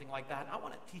 or something like that. I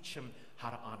want to teach him how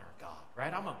to honor God,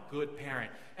 right? I'm a good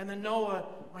parent. And then Noah,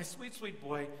 my sweet, sweet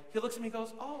boy, he looks at me and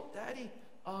goes, oh, Daddy,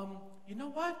 you know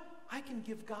what? I can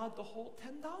give God the whole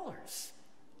 $10.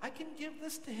 I can give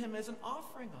this to him as an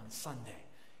offering on Sunday.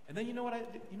 And then you know what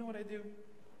I do?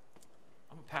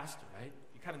 I'm a pastor, right?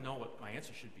 You kind of know what my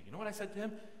answer should be. You know what I said to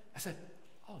him? I said,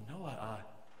 oh, Noah,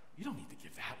 you don't need to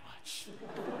give that much.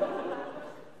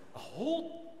 A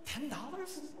whole $10?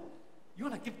 You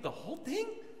want to give the whole thing?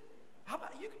 How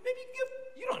about you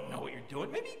don't know what you're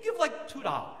doing. Maybe you give like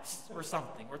 $2 or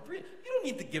something, or $3. You don't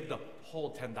need to give the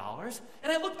whole $10.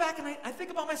 And I look back and I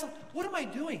think about myself, what am I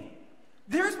doing?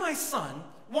 There's my son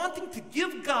wanting to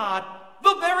give God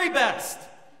the very best.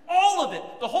 All of it,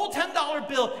 the whole $10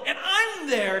 bill, and I'm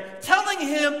there telling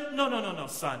him, no,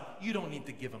 son, you don't need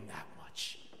to give him that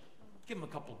much. Give him a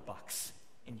couple bucks,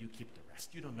 and you keep the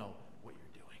rest. You don't know what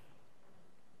you're doing.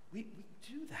 We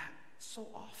do that so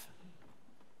often.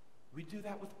 We do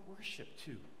that with worship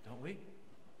too, don't we?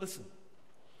 Listen,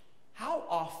 how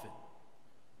often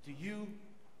do you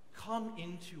come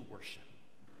into worship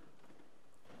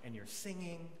and you're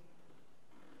singing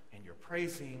and you're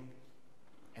praising,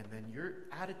 and then your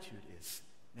attitude is,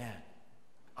 man,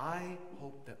 I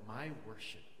hope that my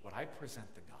worship, what I present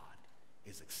to God,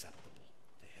 is acceptable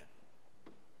to him.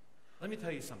 Let me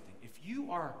tell you something. If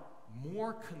you are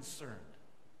more concerned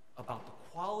about the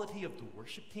quality of the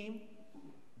worship team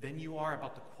than you are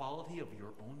about the quality of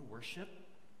your own worship,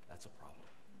 that's a problem.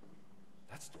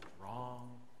 That's the wrong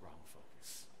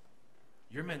focus.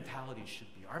 Our mentality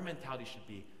should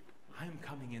be, I'm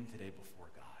coming in today before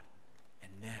God,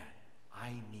 and man,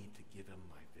 I need to give him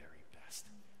my very best.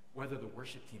 Whether the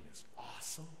worship team is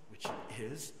awesome, which it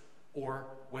is, or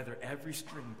whether every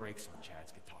string breaks on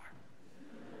Chad's guitar.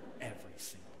 Every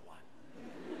single one.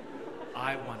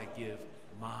 I want to give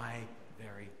my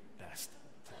very best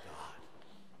to God.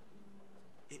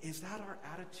 Is that our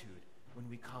attitude when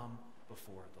we come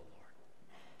before the Lord?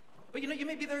 But you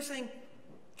may be there saying,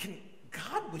 can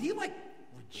God, would he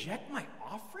reject my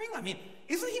offering? I mean,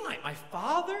 isn't he my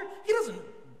father? He doesn't,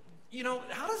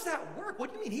 how does that work?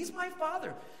 What do you mean? He's my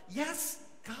father. Yes,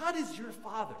 God is your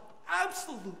father.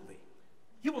 Absolutely.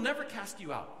 He will never cast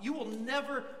you out. You will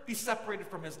never be separated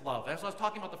from his love. As I was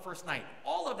talking about the first night,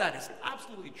 all of that is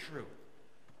absolutely true.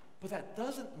 But that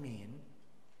doesn't mean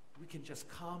we can just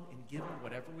come and give him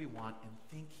whatever we want and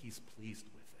think he's pleased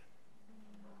with it.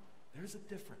 There's a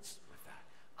difference with that.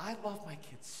 I love my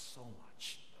kids so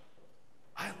much.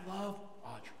 I love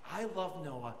Audrey. I love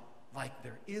Noah like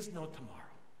there is no tomorrow.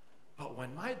 But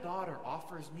when my daughter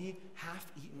offers me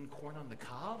half-eaten corn on the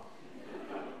cob,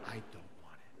 I don't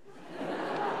want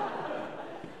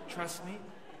it. Trust me,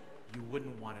 you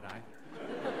wouldn't want it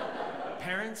either.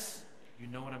 Parents, you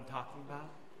know what I'm talking about.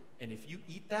 And if you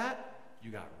eat that,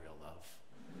 you got real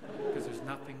love. Because there's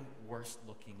nothing worse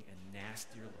looking and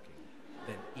nastier looking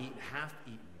than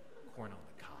half-eaten corn on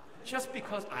the cob. Just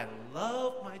because I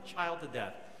love my child to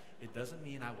death, it doesn't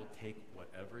mean I will take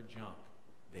whatever junk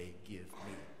they give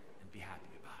me and be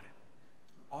happy about it.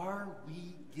 Are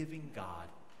we giving God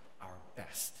our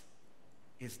best?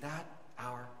 Is that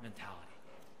our mentality?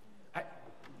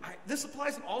 This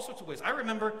applies in all sorts of ways. I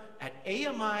remember at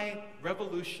AMI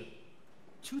Revolution,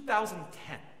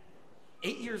 2010,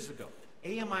 8 years ago,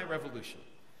 AMI Revolution.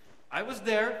 I was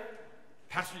there,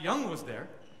 Pastor Young was there,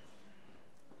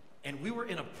 and we were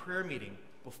in a prayer meeting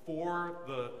before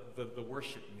the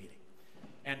worship meeting.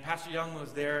 And Pastor Young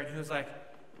was there, and he was like,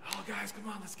 oh, guys, come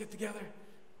on, let's get together.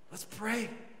 Let's pray.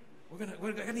 We're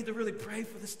gonna need to really pray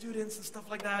for the students and stuff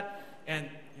like that. And,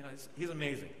 you know, he's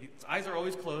amazing. His eyes are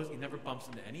always closed. He never bumps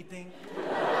into anything.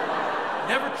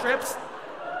 Never trips.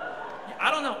 I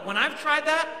don't know. When I've tried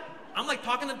that, I'm like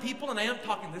talking to people, and I am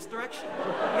talking this direction. You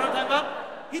know what I'm talking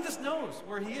about? He just knows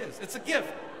where he is. It's a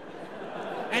gift.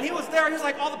 And he was there, and he's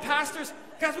like, all the pastors,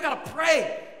 guys, we got to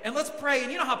pray. And let's pray.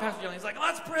 And you know how Pastor Young, he's like,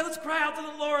 let's pray, let's cry out to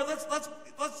the Lord, let's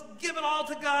give it all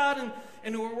to God.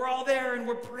 And we're all there, and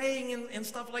we're praying and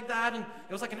stuff like that. And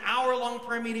it was like an hour-long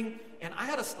prayer meeting, and I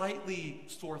had a slightly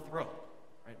sore throat.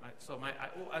 Right?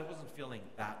 I wasn't feeling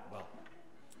that well.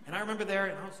 And I remember there,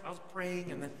 and I was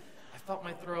praying, and then I felt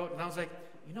my throat, and I was like,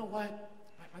 you know what?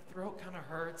 My throat kind of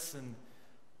hurts, and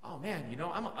oh man, you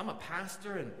know, I'm a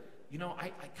pastor, and you know, I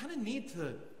kind of need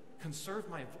to conserve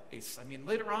my voice. I mean,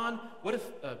 later on, what if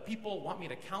people want me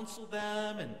to counsel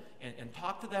them and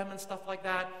talk to them and stuff like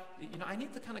that? You know, I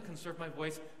need to kind of conserve my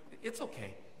voice. It's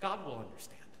okay. God will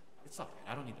understand. It's all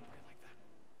right. I don't need to pray like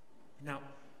that. Now,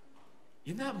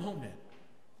 in that moment,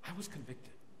 I was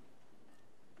convicted.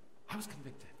 I was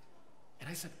convicted. And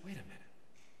I said, wait a minute.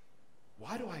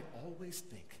 Why do I always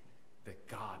think that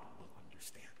God will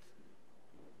understand?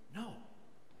 No.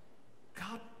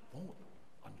 God won't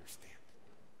understand.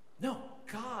 No,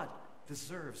 God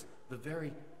deserves the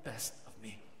very best of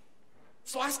me.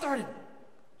 So I started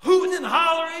hooting and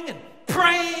hollering and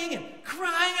praying and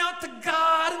crying out to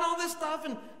God and all this stuff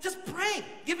and just praying,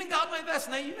 giving God my best.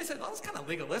 Now you may say, well, that's kind of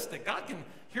legalistic. God can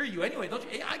hear you anyway, don't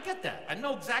you? I get that. I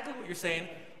know exactly what you're saying.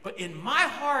 But in my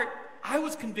heart, I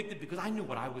was convicted because I knew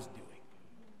what I was doing.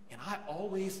 And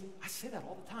I say that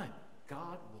all the time.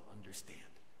 God will understand.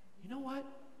 You know what?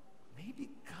 Maybe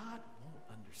God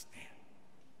won't understand.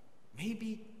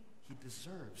 Maybe he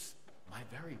deserves my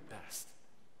very best.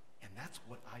 And that's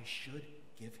what I should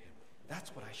give him.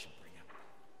 That's what I should bring him.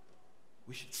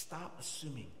 We should stop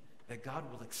assuming that God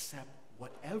will accept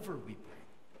whatever we bring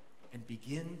and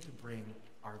begin to bring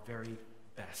our very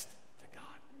best to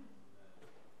God.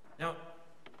 Now,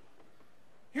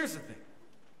 here's the thing.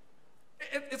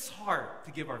 It's hard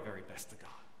to give our very best to God.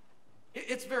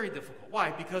 It's very difficult.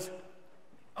 Why? Because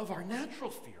of our natural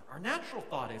fear. Our natural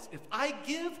thought is, if I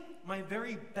give my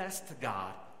very best to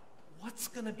God, what's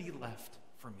going to be left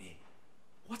for me?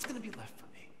 What's going to be left for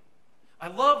me? I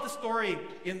love the story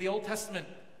in the Old Testament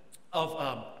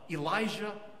of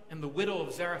Elijah and the widow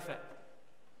of Zarephath.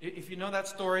 If you know that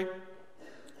story,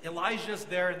 Elijah's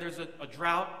there, and there's a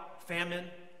drought, famine.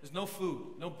 There's no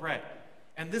food, no bread.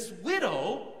 And this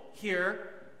widow here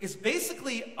is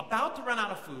basically about to run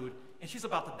out of food, and she's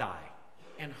about to die.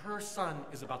 And her son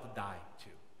is about to die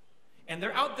too. And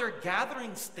they're out there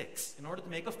gathering sticks in order to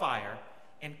make a fire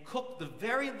and cook the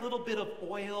very little bit of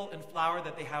oil and flour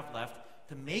that they have left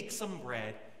to make some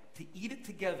bread, to eat it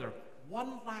together,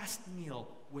 one last meal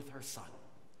with her son,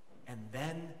 and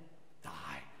then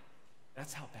die.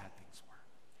 That's how bad things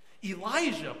were.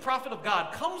 Elijah, prophet of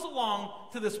God, comes along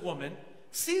to this woman,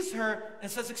 sees her,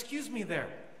 and says, excuse me there,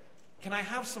 can I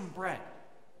have some bread?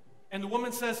 And the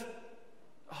woman says,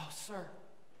 oh, sir,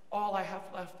 all I have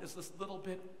left is this little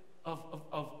bit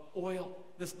of oil,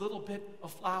 this little bit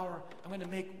of flour. I'm going to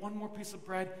make one more piece of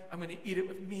bread. I'm going to eat it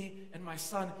with me and my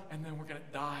son, and then we're going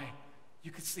to die. You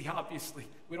can see, obviously,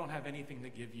 we don't have anything to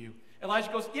give you.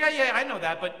 Elijah goes, yeah, I know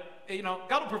that, but, you know,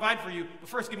 God will provide for you, but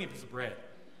first give me a piece of bread.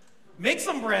 Make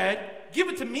some bread, give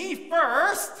it to me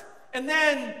first, and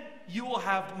then you will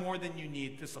have more than you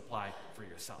need to supply for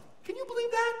yourself. Can you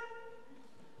believe that?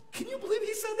 Can you believe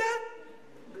he said that?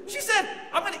 She said,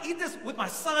 I'm going to eat this with my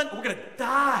son, and we're going to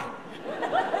die.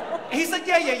 And he said,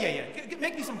 yeah.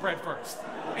 Make me some bread first,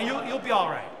 and you'll be all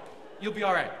right. You'll be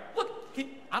all right. Look,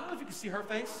 I don't know if you can see her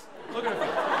face. Look at her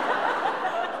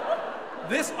face.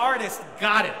 This artist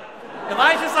got it.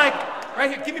 Elijah's like, right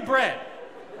here, give me bread.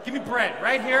 Give me bread,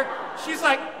 right here. She's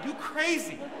like, you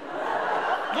crazy.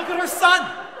 Look at her son.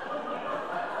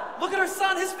 Look at her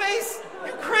son, his face.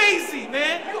 You crazy,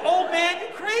 man. You old man,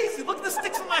 you crazy. Look at the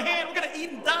sticks in my hand. We're going to eat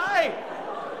and die.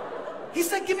 He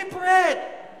said, give me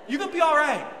bread. You're going to be all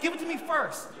right. Give it to me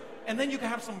first. And then you can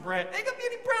have some bread. There ain't going to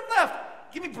be any bread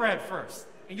left. Give me bread first,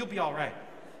 and you'll be all right.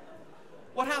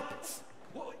 What happens?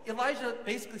 Well, Elijah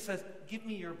basically says, give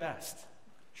me your best.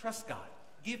 Trust God.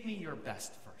 Give me your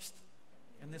best first.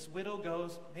 And this widow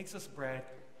goes, makes us bread.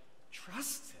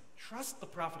 Trust him. Trust the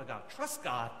prophet of God. Trust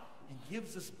God, and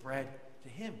gives this bread to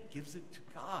him. Gives it to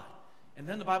God. And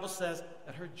then the Bible says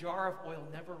that her jar of oil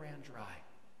never ran dry.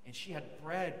 And she had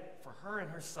bread for her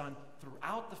and her son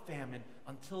throughout the famine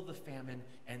until the famine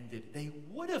ended. They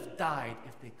would have died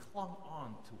if they clung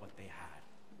on to what they had.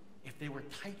 If they were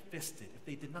tight-fisted, if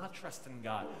they did not trust in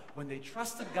God. When they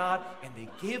trusted God and they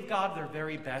gave God their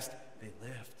very best, they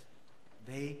lived.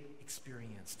 They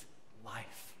experienced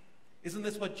life. Isn't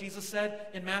this what Jesus said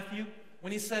in Matthew?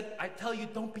 When he said, I tell you,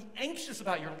 don't be anxious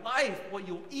about your life, what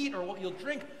you'll eat or what you'll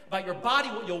drink, about your body,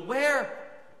 what you'll wear,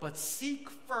 but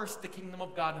seek first the kingdom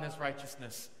of God and his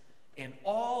righteousness, and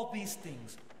all these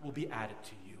things will be added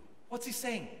to you. What's he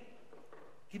saying?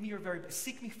 Give me your very best.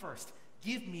 Seek me first.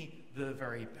 Give me the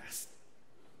very best.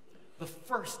 The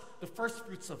first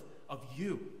fruits of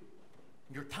you,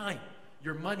 your time,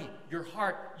 your money, your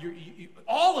heart,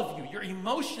 all of you, your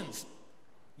emotions,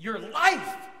 your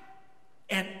life,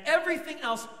 and everything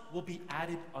else will be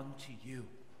added unto you.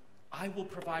 I will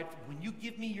provide. When you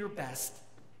give me your best,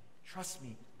 trust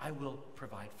me, I will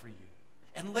provide for you.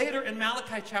 And later in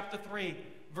Malachi chapter 3,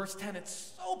 verse 10,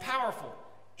 it's so powerful.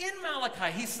 In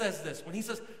Malachi, he says this, when he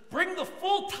says, bring the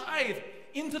full tithe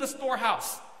into the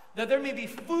storehouse, that there may be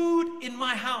food in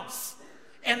my house,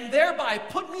 and thereby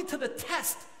put me to the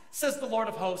test, says the Lord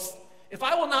of hosts, if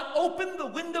I will not open the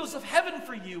windows of heaven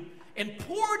for you and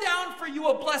pour down for you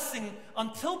a blessing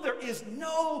until there is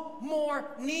no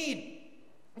more need.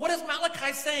 What is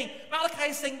Malachi saying?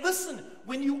 Malachi is saying, listen,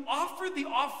 when you offer the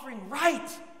offering right,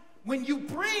 when you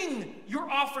bring your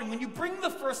offering, when you bring the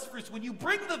first fruits, when you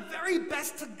bring the very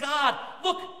best to God,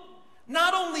 look,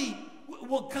 not only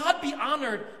will God be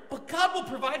honored, but God will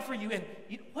provide for you. And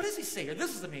what does he say here?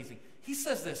 This is amazing. He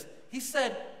says this. He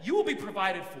said, you will be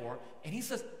provided for, and he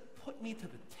says, put me to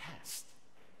the test.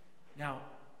 Now,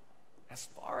 as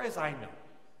far as I know,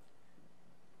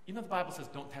 the Bible says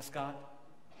don't test God,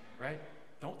 right?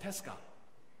 Don't test God.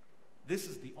 This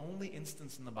is the only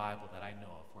instance in the Bible that I know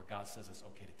of where God says it's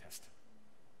okay to test him.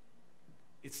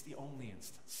 It's the only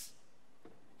instance.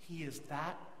 He is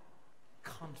that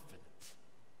confident.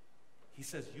 He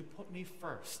says, you put me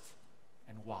first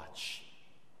and watch.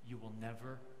 You will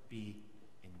never be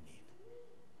in need.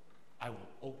 I will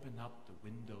open up the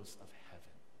windows of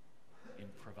heaven in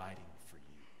providing for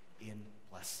you, in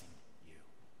blessing you.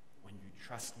 When you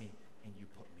trust me and you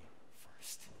put me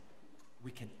first.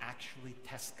 We can actually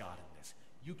test God in this.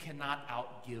 You cannot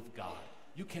outgive God.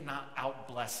 You cannot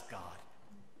outbless God.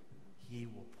 He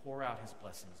will pour out his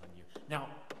blessings on you. Now,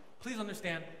 please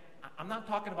understand, I'm not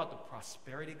talking about the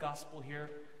prosperity gospel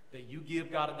here, that you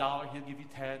give God $1, he'll give you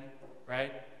 10,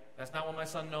 right? That's not what my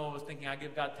son Noah was thinking. I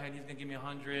give God 10, he's going to give me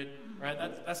 100,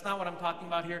 right? That's not what I'm talking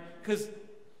about here, because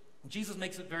Jesus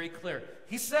makes it very clear.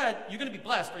 He said, you're going to be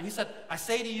blessed, right? He said, I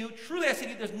say to you, truly I say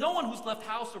to you, there's no one who's left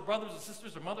house or brothers or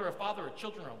sisters or mother or father or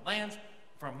children or lands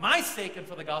for my sake and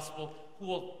for the gospel, who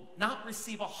will not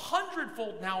receive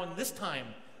 100-fold now in this time,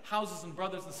 houses and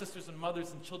brothers and sisters and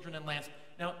mothers and children and lands.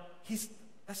 Now,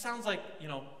 that sounds like,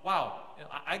 wow,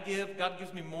 I give, God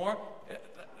gives me more.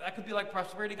 That could be like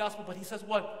prosperity gospel, but he says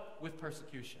what? With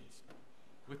persecutions.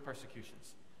 With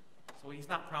persecutions. So he's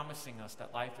not promising us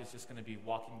that life is just going to be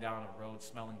walking down a road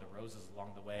smelling the roses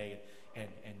along the way, and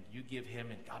you give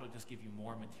him and God will just give you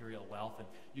more material wealth, and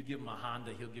you give him a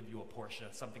Honda, he'll give you a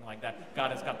Porsche, something like that. God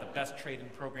has got the best trading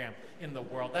program in the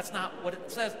world. That's not what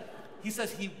it says. He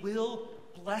says he will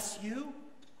bless you,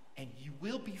 and you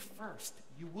will be first.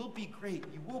 You will be great.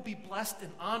 You will be blessed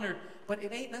and honored, but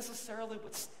it ain't necessarily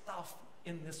with stuff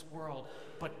in this world.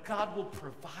 But God will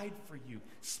provide for you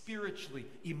spiritually,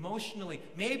 emotionally.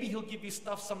 Maybe he'll give you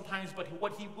stuff sometimes, but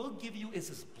what he will give you is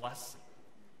his blessing.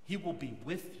 He will be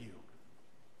with you,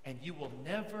 and you will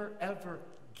never, ever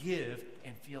give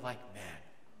and feel like, man,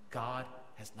 God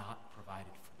has not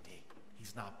provided for me.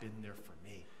 He's not been there for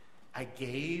me. I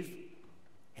gave,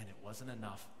 and it wasn't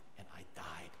enough, and I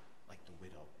died like the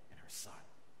widow and her son.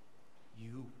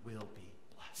 You will be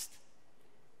blessed.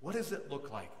 What does it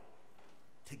look like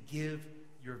to give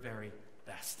your very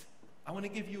best? I want to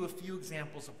give you a few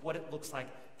examples of what it looks like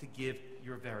to give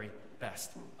your very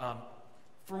best.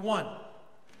 For one,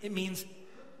 it means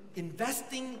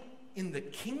investing in the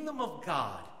kingdom of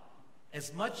God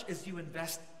as much as you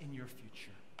invest in your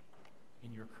future,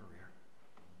 in your career.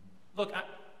 Look,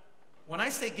 when I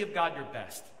say give God your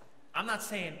best, I'm not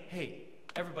saying, hey,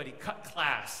 everybody cut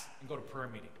class and go to prayer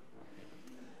meeting.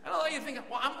 I don't know you think,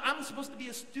 well, I'm supposed to be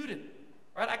a student,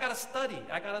 right? I got to study.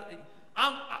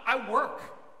 I work.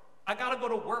 I got to go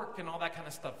to work and all that kind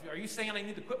of stuff. Are you saying I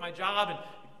need to quit my job and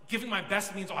giving my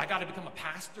best means, I got to become a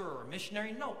pastor or a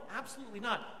missionary? No, absolutely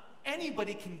not.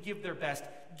 Anybody can give their best.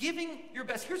 Giving your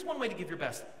best, here's one way to give your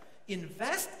best.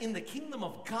 Invest in the kingdom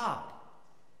of God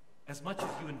as much as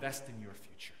you invest in your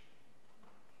future.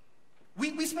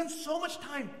 We spend so much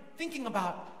time thinking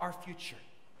about our future.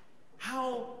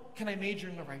 How can I major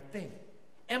in the right thing?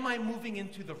 Am I moving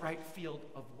into the right field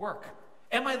of work?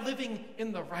 Am I living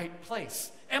in the right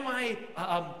place? Am I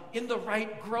in the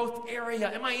right growth area?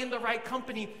 Am I in the right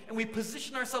company? And we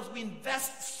position ourselves, we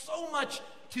invest so much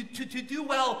to do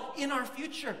well in our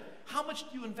future. How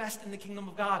much do you invest in the kingdom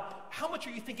of God? How much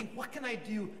are you thinking, what can I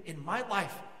do in my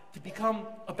life to become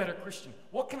a better Christian?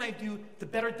 What can I do to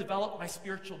better develop my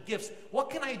spiritual gifts? What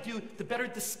can I do to better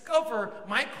discover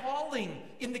my calling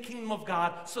in the kingdom of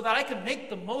God so that I can make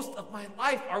the most of my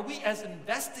life? Are we as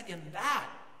invested in that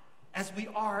as we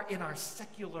are in our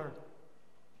secular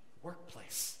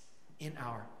workplace, in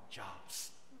our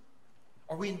jobs?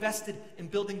 Are we invested in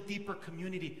building deeper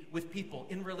community with people,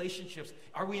 in relationships?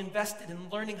 Are we invested in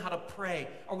learning how to pray?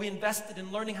 Are we invested in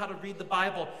learning how to read the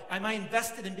Bible? Am I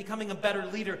invested in becoming a better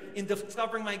leader, in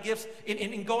discovering my gifts,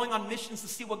 in going on missions to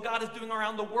see what God is doing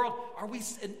around the world? Are we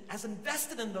as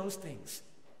invested in those things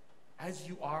as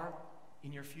you are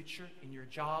in your future, in your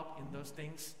job, in those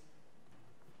things?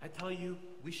 I tell you,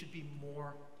 we should be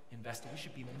more invested. We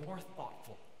should be more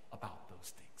thoughtful about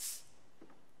those things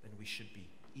than we should be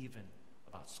even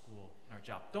about school and our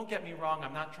job. Don't get me wrong,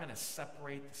 I'm not trying to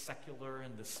separate the secular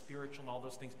and the spiritual and all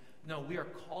those things. No, we are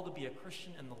called to be a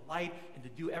Christian in the light and to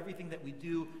do everything that we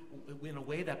do in a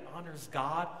way that honors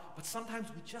God. But sometimes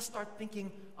we just start thinking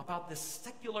about this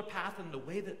secular path and the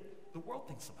way that the world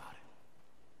thinks about it.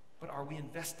 But are we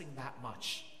investing that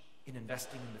much in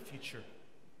investing in the future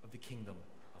of the kingdom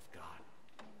of God?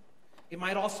 It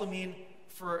might also mean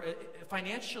for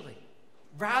financially,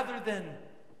 rather than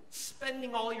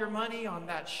spending all your money on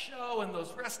that show and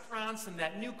those restaurants and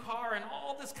that new car and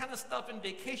all this kind of stuff and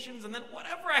vacations, and then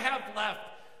whatever I have left,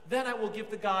 then I will give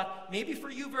to God. Maybe for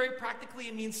you, very practically,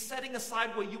 it means setting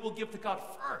aside what you will give to God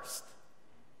first.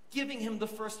 Giving him the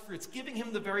first fruits, giving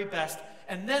him the very best,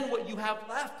 and then what you have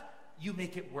left, you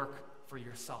make it work for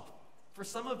yourself. For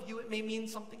some of you, it may mean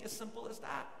something as simple as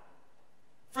that.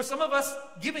 For some of us,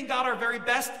 giving God our very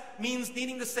best means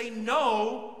needing to say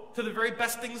no to the very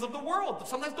best things of the world.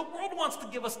 Sometimes the world wants to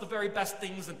give us the very best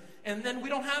things, and then we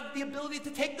don't have the ability to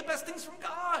take the best things from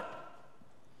God.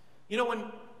 You know,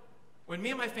 when me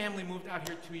and my family moved out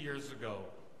here 2 years ago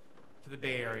to the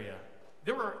Bay Area,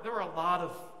 there were a lot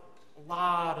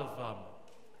of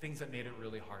things that made it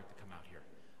really hard to come out here.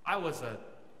 I was a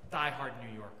diehard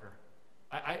New Yorker.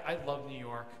 I love New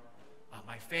York.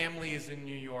 My family is in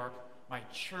New York. My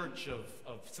church of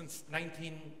since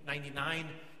 1999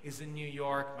 is in New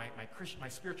York. My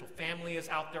spiritual family is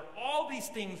out there. All these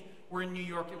things were in New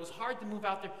York. It was hard to move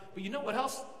out there. But you know what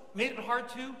else made it hard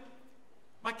too?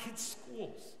 My kids'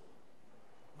 schools.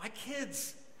 My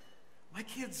kids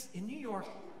in New York,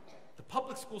 the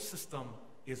public school system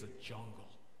is a jungle.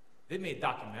 They made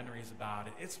documentaries about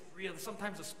it. It's real.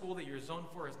 Sometimes the school that you're zoned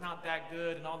for is not that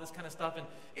good and all this kind of stuff. And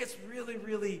it's really,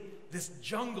 really this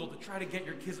jungle to try to get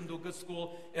your kids into a good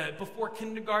school. Before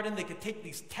kindergarten, they could take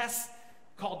these tests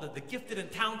called the gifted and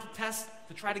talented test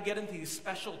to try to get into these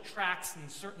special tracks in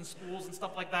certain schools and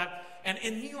stuff like that. And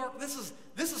in New York, this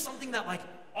is something that like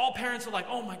all parents are like,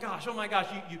 oh my gosh.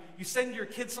 You send your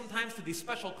kids sometimes to these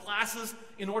special classes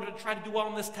in order to try to do well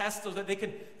on this test so that they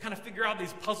can kind of figure out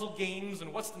these puzzle games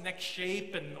and what's the next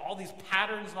shape and all these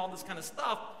patterns and all this kind of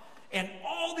stuff. And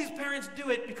all these parents do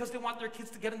it because they want their kids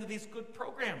to get into these good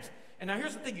programs. And now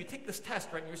here's the thing, you take this test,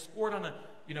 right, and you're scored on a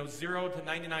 0 to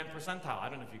 99 percentile. I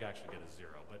don't know if you can actually get a 0,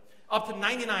 but up to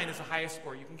 99 is the highest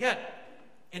score you can get.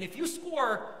 And if you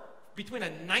score between a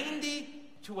 90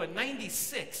 to a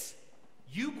 96,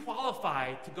 you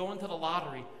qualify to go into the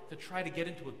lottery to try to get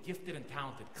into a gifted and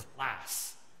talented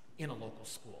class in a local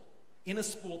school, in a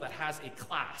school that has a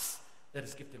class that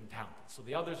is gifted and talented. So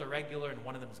the others are regular and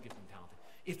one of them is gifted and talented.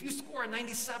 If you score a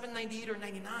 97, 98, or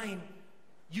 99,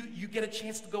 you get a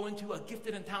chance to go into a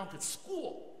gifted and talented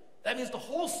school. That means the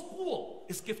whole school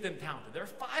is gifted and talented. There are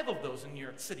 5 of those in New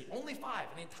York City, only 5.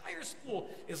 And the entire school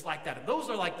is like that. And those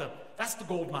are like that's the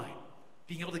gold mine,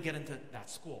 being able to get into that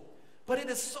school. But it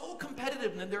is so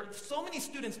competitive, and there are so many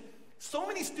students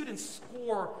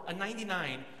score a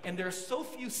 99, and there are so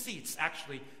few seats,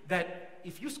 actually, that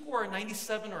if you score a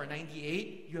 97 or a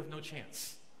 98, you have no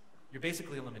chance. You're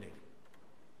basically eliminated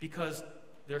because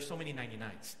there are so many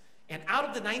 99s. And out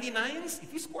of the 99s,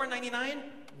 if you score a 99,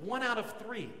 1 out of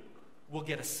 3 will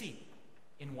get a seat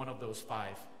in one of those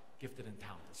 5 gifted and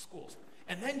talented schools.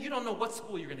 And then you don't know what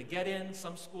school you're going to get in.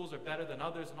 Some schools are better than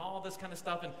others and all this kind of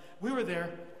stuff. And we were there,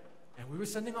 and we were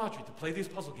sending Audrey to play these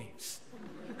puzzle games.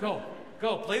 Go,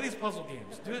 play these puzzle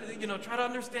games. Try to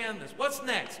understand this. What's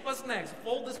next?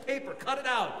 Fold this paper, cut it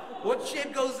out. What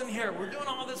shape goes in here? We're doing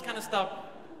all this kind of stuff.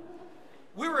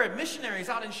 We were missionaries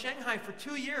out in Shanghai for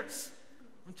 2 years,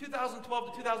 from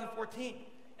 2012 to 2014.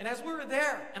 And as we were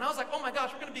there, and I was like, oh my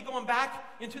gosh, we're going to be going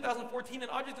back in 2014, and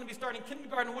Audrey's going to be starting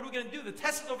kindergarten. What are we going to do? The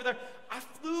test is over there. I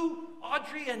flew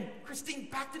Audrey and Christine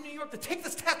back to New York to take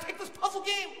this test, take this puzzle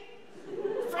game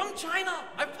from China.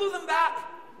 I flew them back.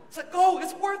 It's like, go,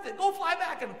 it's worth it. Go fly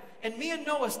back. And me and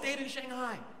Noah stayed in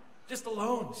Shanghai, just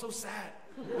alone, so sad,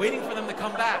 waiting for them to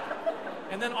come back.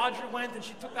 And then Audrey went, and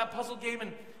she took that puzzle game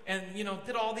and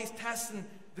did all these tests, and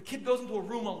the kid goes into a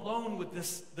room alone with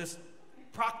this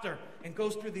proctor and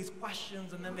goes through these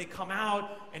questions, and then they come out,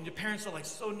 and your parents are like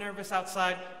so nervous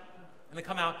outside, and they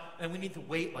come out, and we need to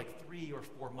wait like 3 or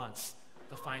 4 months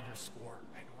to find her score.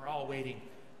 Right? We're all waiting.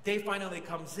 Day finally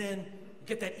comes in, we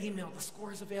get that email, the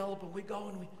score is available. We go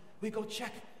and we go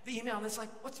check the email, and it's like,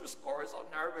 what's her score? We're so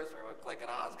nervous. We're clicking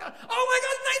on. Oh my God,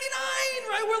 99!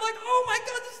 Right? We're like, oh my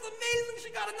God, this is amazing.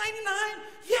 She got a 99.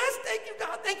 Yes, thank you,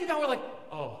 God. Thank you, God. We're like,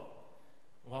 oh,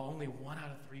 well, only 1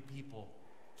 out of 3 people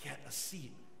get a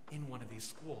seat in one of these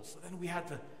schools. So then we had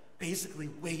to basically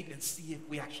wait and see if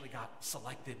we actually got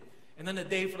selected. And then the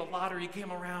day for the lottery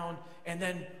came around, and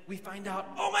then we find out,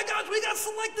 oh my gosh, we got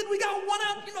selected. We got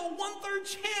 1/3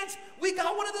 chance. We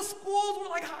got one of the schools. We're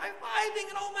like high-fiving,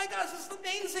 and oh my gosh, this is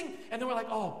amazing. And then we're like,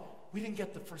 oh, we didn't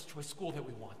get the first choice school that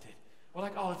we wanted. We're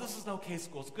like, oh, this is an okay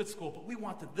school. It's a good school, but we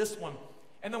wanted this one.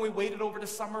 And then we waited over the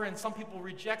summer, and some people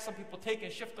reject, some people take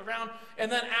and shift around.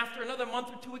 And then after another month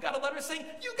or 2, we got a letter saying,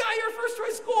 you got your first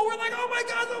choice school. We're like, oh my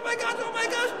gosh, oh my gosh, oh my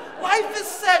gosh. Life is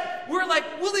set. We're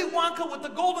like Willy Wonka with the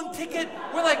golden ticket.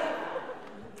 We're like,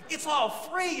 it's all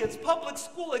free. It's public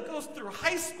school. It goes through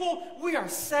high school. We are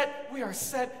set. We are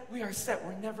set. We are set.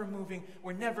 We're never moving.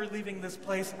 We're never leaving this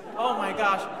place. Oh my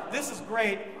gosh, this is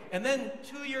great. And then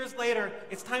 2 years later,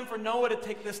 it's time for Noah to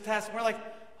take this test. And we're like,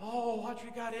 oh, Audrey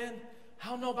got in. I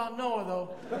don't know about Noah,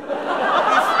 though.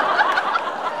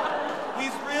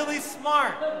 He's really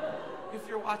smart. If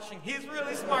you're watching, he's a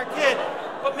really smart kid.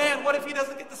 But man, what if he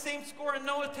doesn't get the same score and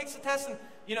Noah takes the test? And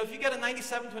if you get a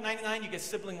 97 to a 99, you get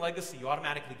sibling legacy. You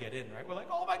automatically get in, right? We're like,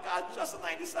 oh my God, just a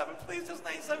 97, please, just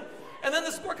 97. And then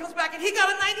the score comes back and he got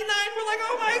a 99. We're like,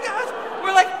 oh my gosh.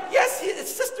 We're like, yes,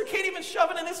 his sister can't even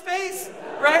shove it in his face,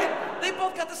 right? They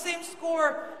both got the same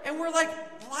score. And we're like,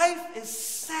 life is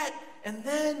set. And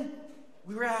then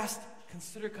we were asked,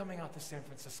 consider coming out to San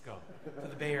Francisco, to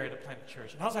the Bay Area to plant a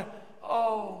church. And I was like,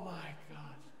 oh my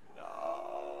gosh, no.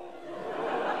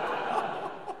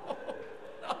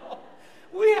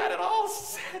 We had it all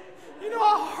set. You know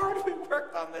how hard we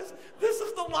worked on this? This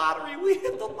is the lottery. We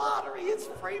hit the lottery. It's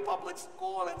free public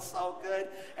school, and it's so good.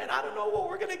 And I don't know what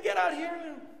we're going to get out here.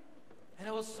 And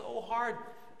it was so hard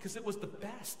because it was the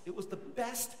best. It was the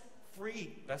best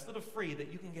of the free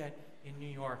that you can get in New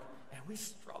York. And we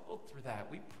struggled through that.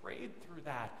 We prayed through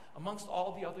that, amongst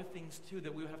all the other things, too,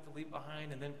 that we would have to leave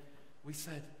behind. And then we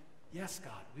said, yes,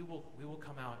 God, we will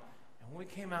come out. And when we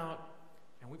came out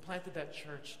and we planted that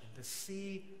church, and to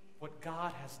see what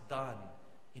God has done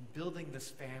in building this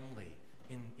family,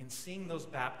 in seeing those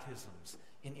baptisms,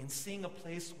 in seeing a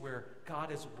place where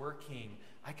God is working,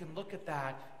 I can look at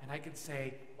that and I can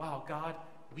say, wow, God,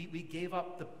 we gave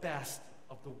up the best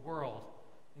of the world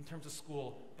in terms of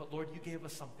school, but Lord, you gave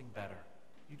us something better.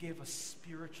 You gave us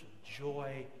spiritual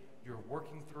joy. You're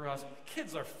working through us.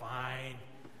 Kids are fine.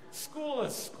 School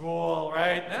is school,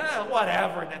 right?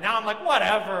 Whatever. Now I'm like,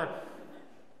 whatever.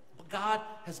 But God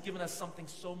has given us something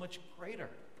so much greater,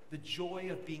 the joy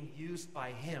of being used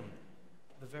by Him,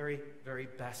 the very, very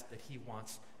best that He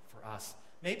wants for us.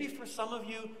 Maybe for some of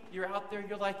you, you're out there,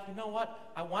 you're like, you know what?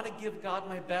 I want to give God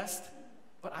my best,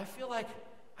 but I feel like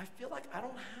I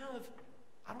don't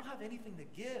have anything to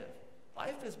give.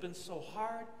 Life has been so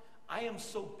hard. I am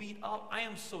so beat up. I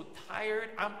am so tired.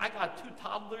 I got 2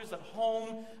 toddlers at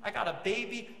home. I got a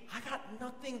baby. I got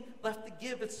nothing left to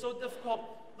give. It's so difficult.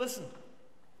 Listen,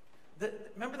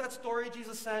 Remember that story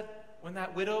Jesus said when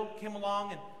that widow came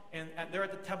along and they're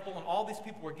at the temple and all these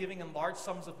people were giving in large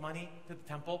sums of money to the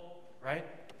temple, right?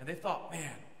 And they thought,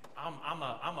 man, I'm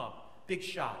a big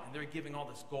shot. And they're giving all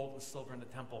this gold and silver in the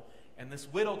temple. And this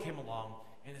widow came along,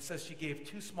 and it says she gave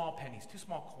 2 small pennies, 2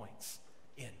 small coins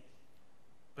in.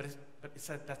 But it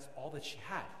said that's all that she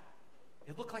had.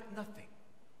 It looked like nothing.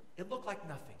 It looked like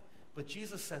nothing. But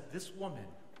Jesus said this woman,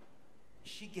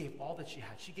 she gave all that she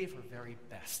had. She gave her very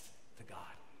best to God.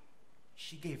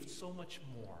 She gave so much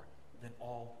more than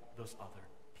all those other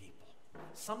people.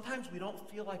 Sometimes we don't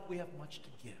feel like we have much to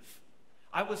give.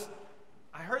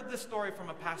 I heard this story from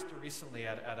a pastor recently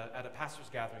at a pastor's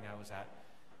gathering I was at.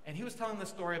 And he was telling this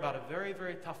story about a very,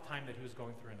 very tough time that he was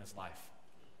going through in his life.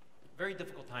 Very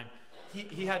difficult time.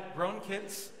 He had grown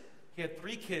kids. He had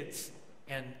 3 kids.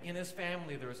 And in his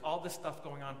family, there was all this stuff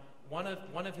going on. One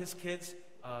of his kids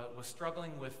was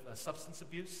struggling with substance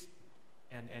abuse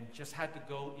and just had to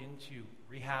go into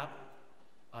rehab.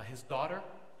 His daughter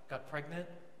got pregnant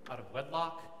out of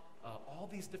wedlock. All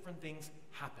these different things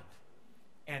happened.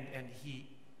 And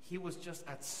he was just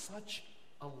at such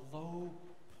a low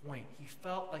point. He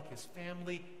felt like his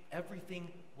family, everything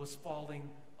was falling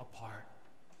apart.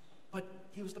 But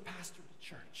he was the pastor of the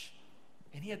church.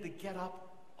 And he had to get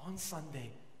up on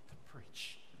Sunday to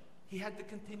preach. He had to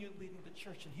continue leading the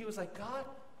church. And he was like, God,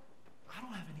 I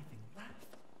don't have anything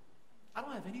left. I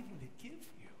don't have anything to give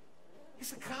you. He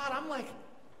said, God,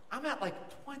 I'm at like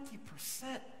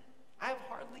 20%. I have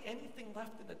hardly anything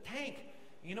left in the tank.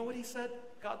 And you know what he said?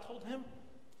 God told him?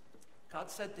 God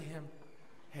said to him,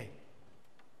 hey,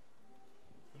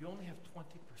 you only have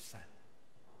 20%.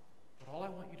 But all I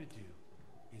want you to do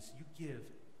is you give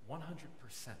 100%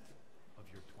 of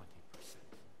your 20%.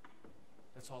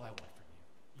 That's all I want from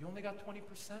you. You only got 20%?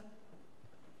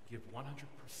 Give 100%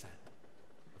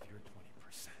 of your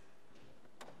 20%.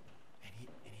 And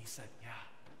he said, yeah.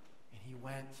 And he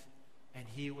went, and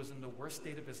he was in the worst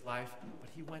state of his life, but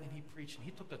he went and he preached, and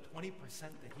he took the 20%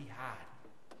 that he had,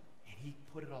 and he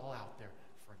put it all out there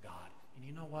for God. And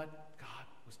you know what? God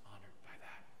was honored by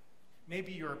that.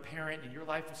 Maybe you're a parent and your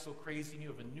life is so crazy and you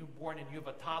have a newborn and you have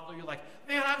a toddler. You're like,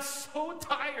 man, I'm so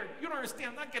tired. You don't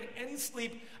understand. I'm not getting any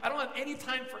sleep. I don't have any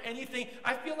time for anything.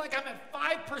 I feel like I'm at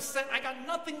 5%. I got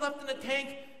nothing left in the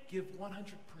tank. Give 100%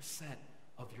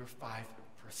 of your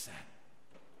 5%.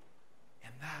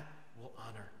 And that will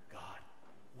honor God.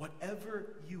 Whatever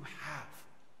you have,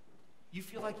 you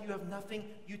feel like you have nothing,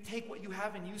 you take what you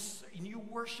have and you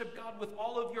worship God with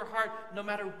all of your heart. No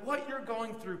matter what you're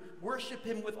going through, worship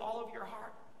Him with all of your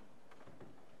heart.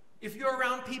 If you're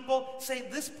around people, say,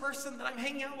 this person that I'm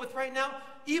hanging out with right now,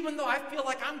 even though I feel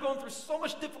like I'm going through so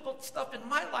much difficult stuff in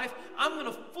my life, I'm going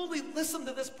to fully listen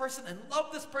to this person and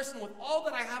love this person with all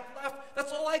that I have left.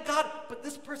 That's all I got, but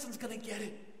this person's going to get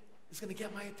it. It's going to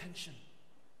get my attention.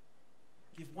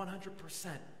 Give 100%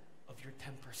 of your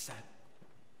 10%.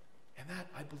 And that,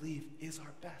 I believe, is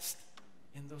our best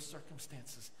in those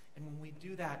circumstances. And when we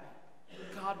do that,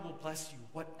 God will bless you.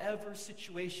 Whatever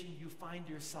situation you find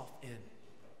yourself in,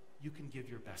 you can give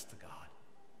your best to God.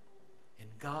 And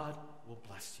God will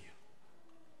bless you.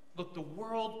 Look, the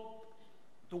world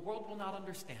will not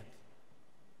understand.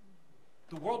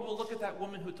 The world will look at that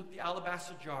woman who took the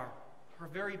alabaster jar, her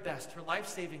very best, her life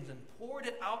savings, and poured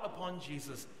it out upon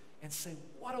Jesus and say,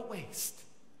 what a waste.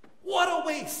 What a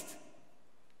waste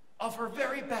of her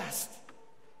very best.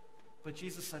 But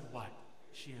Jesus said what?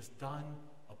 She has done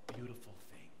a beautiful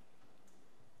thing.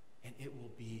 And it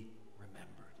will be remembered.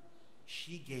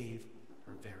 She gave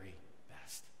her very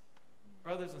best.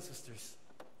 Brothers and sisters,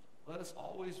 let us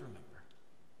always remember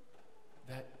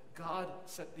that God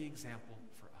set the example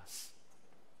for us.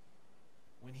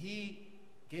 When He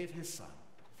gave His Son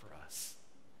for us,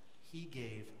 He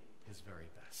gave His very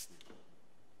best.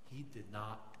 He did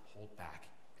not hold back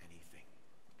anything.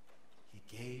 He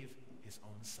gave His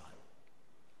own Son,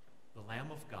 the Lamb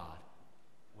of God,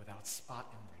 without spot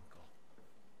and wrinkle.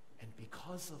 And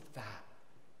because of that,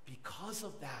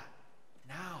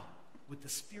 now, with the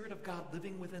Spirit of God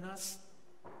living within us,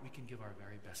 we can give our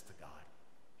very best to God,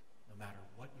 no matter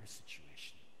what your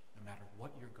situation, no matter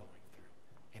what you're going through.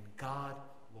 And God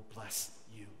will bless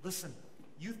you. Listen,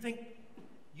 you think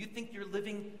you're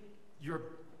living your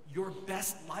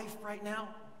best life right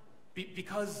now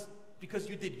because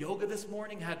you did yoga this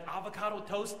morning, had avocado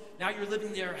toast, now you're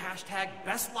living your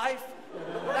 #best life?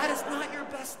 That is not your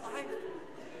best life.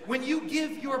 When you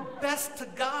give your best to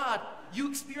God, you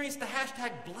experience the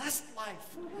 #blessed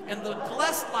life. And the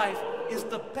blessed life is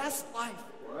the best life.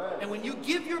 And when you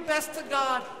give your best to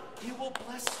God, He will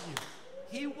bless you.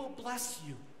 He will bless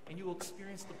you. And you will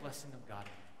experience the blessing of God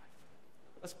in your life.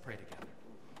 Let's pray together.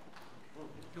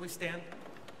 Can we stand?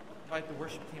 Invite the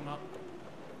worship team up.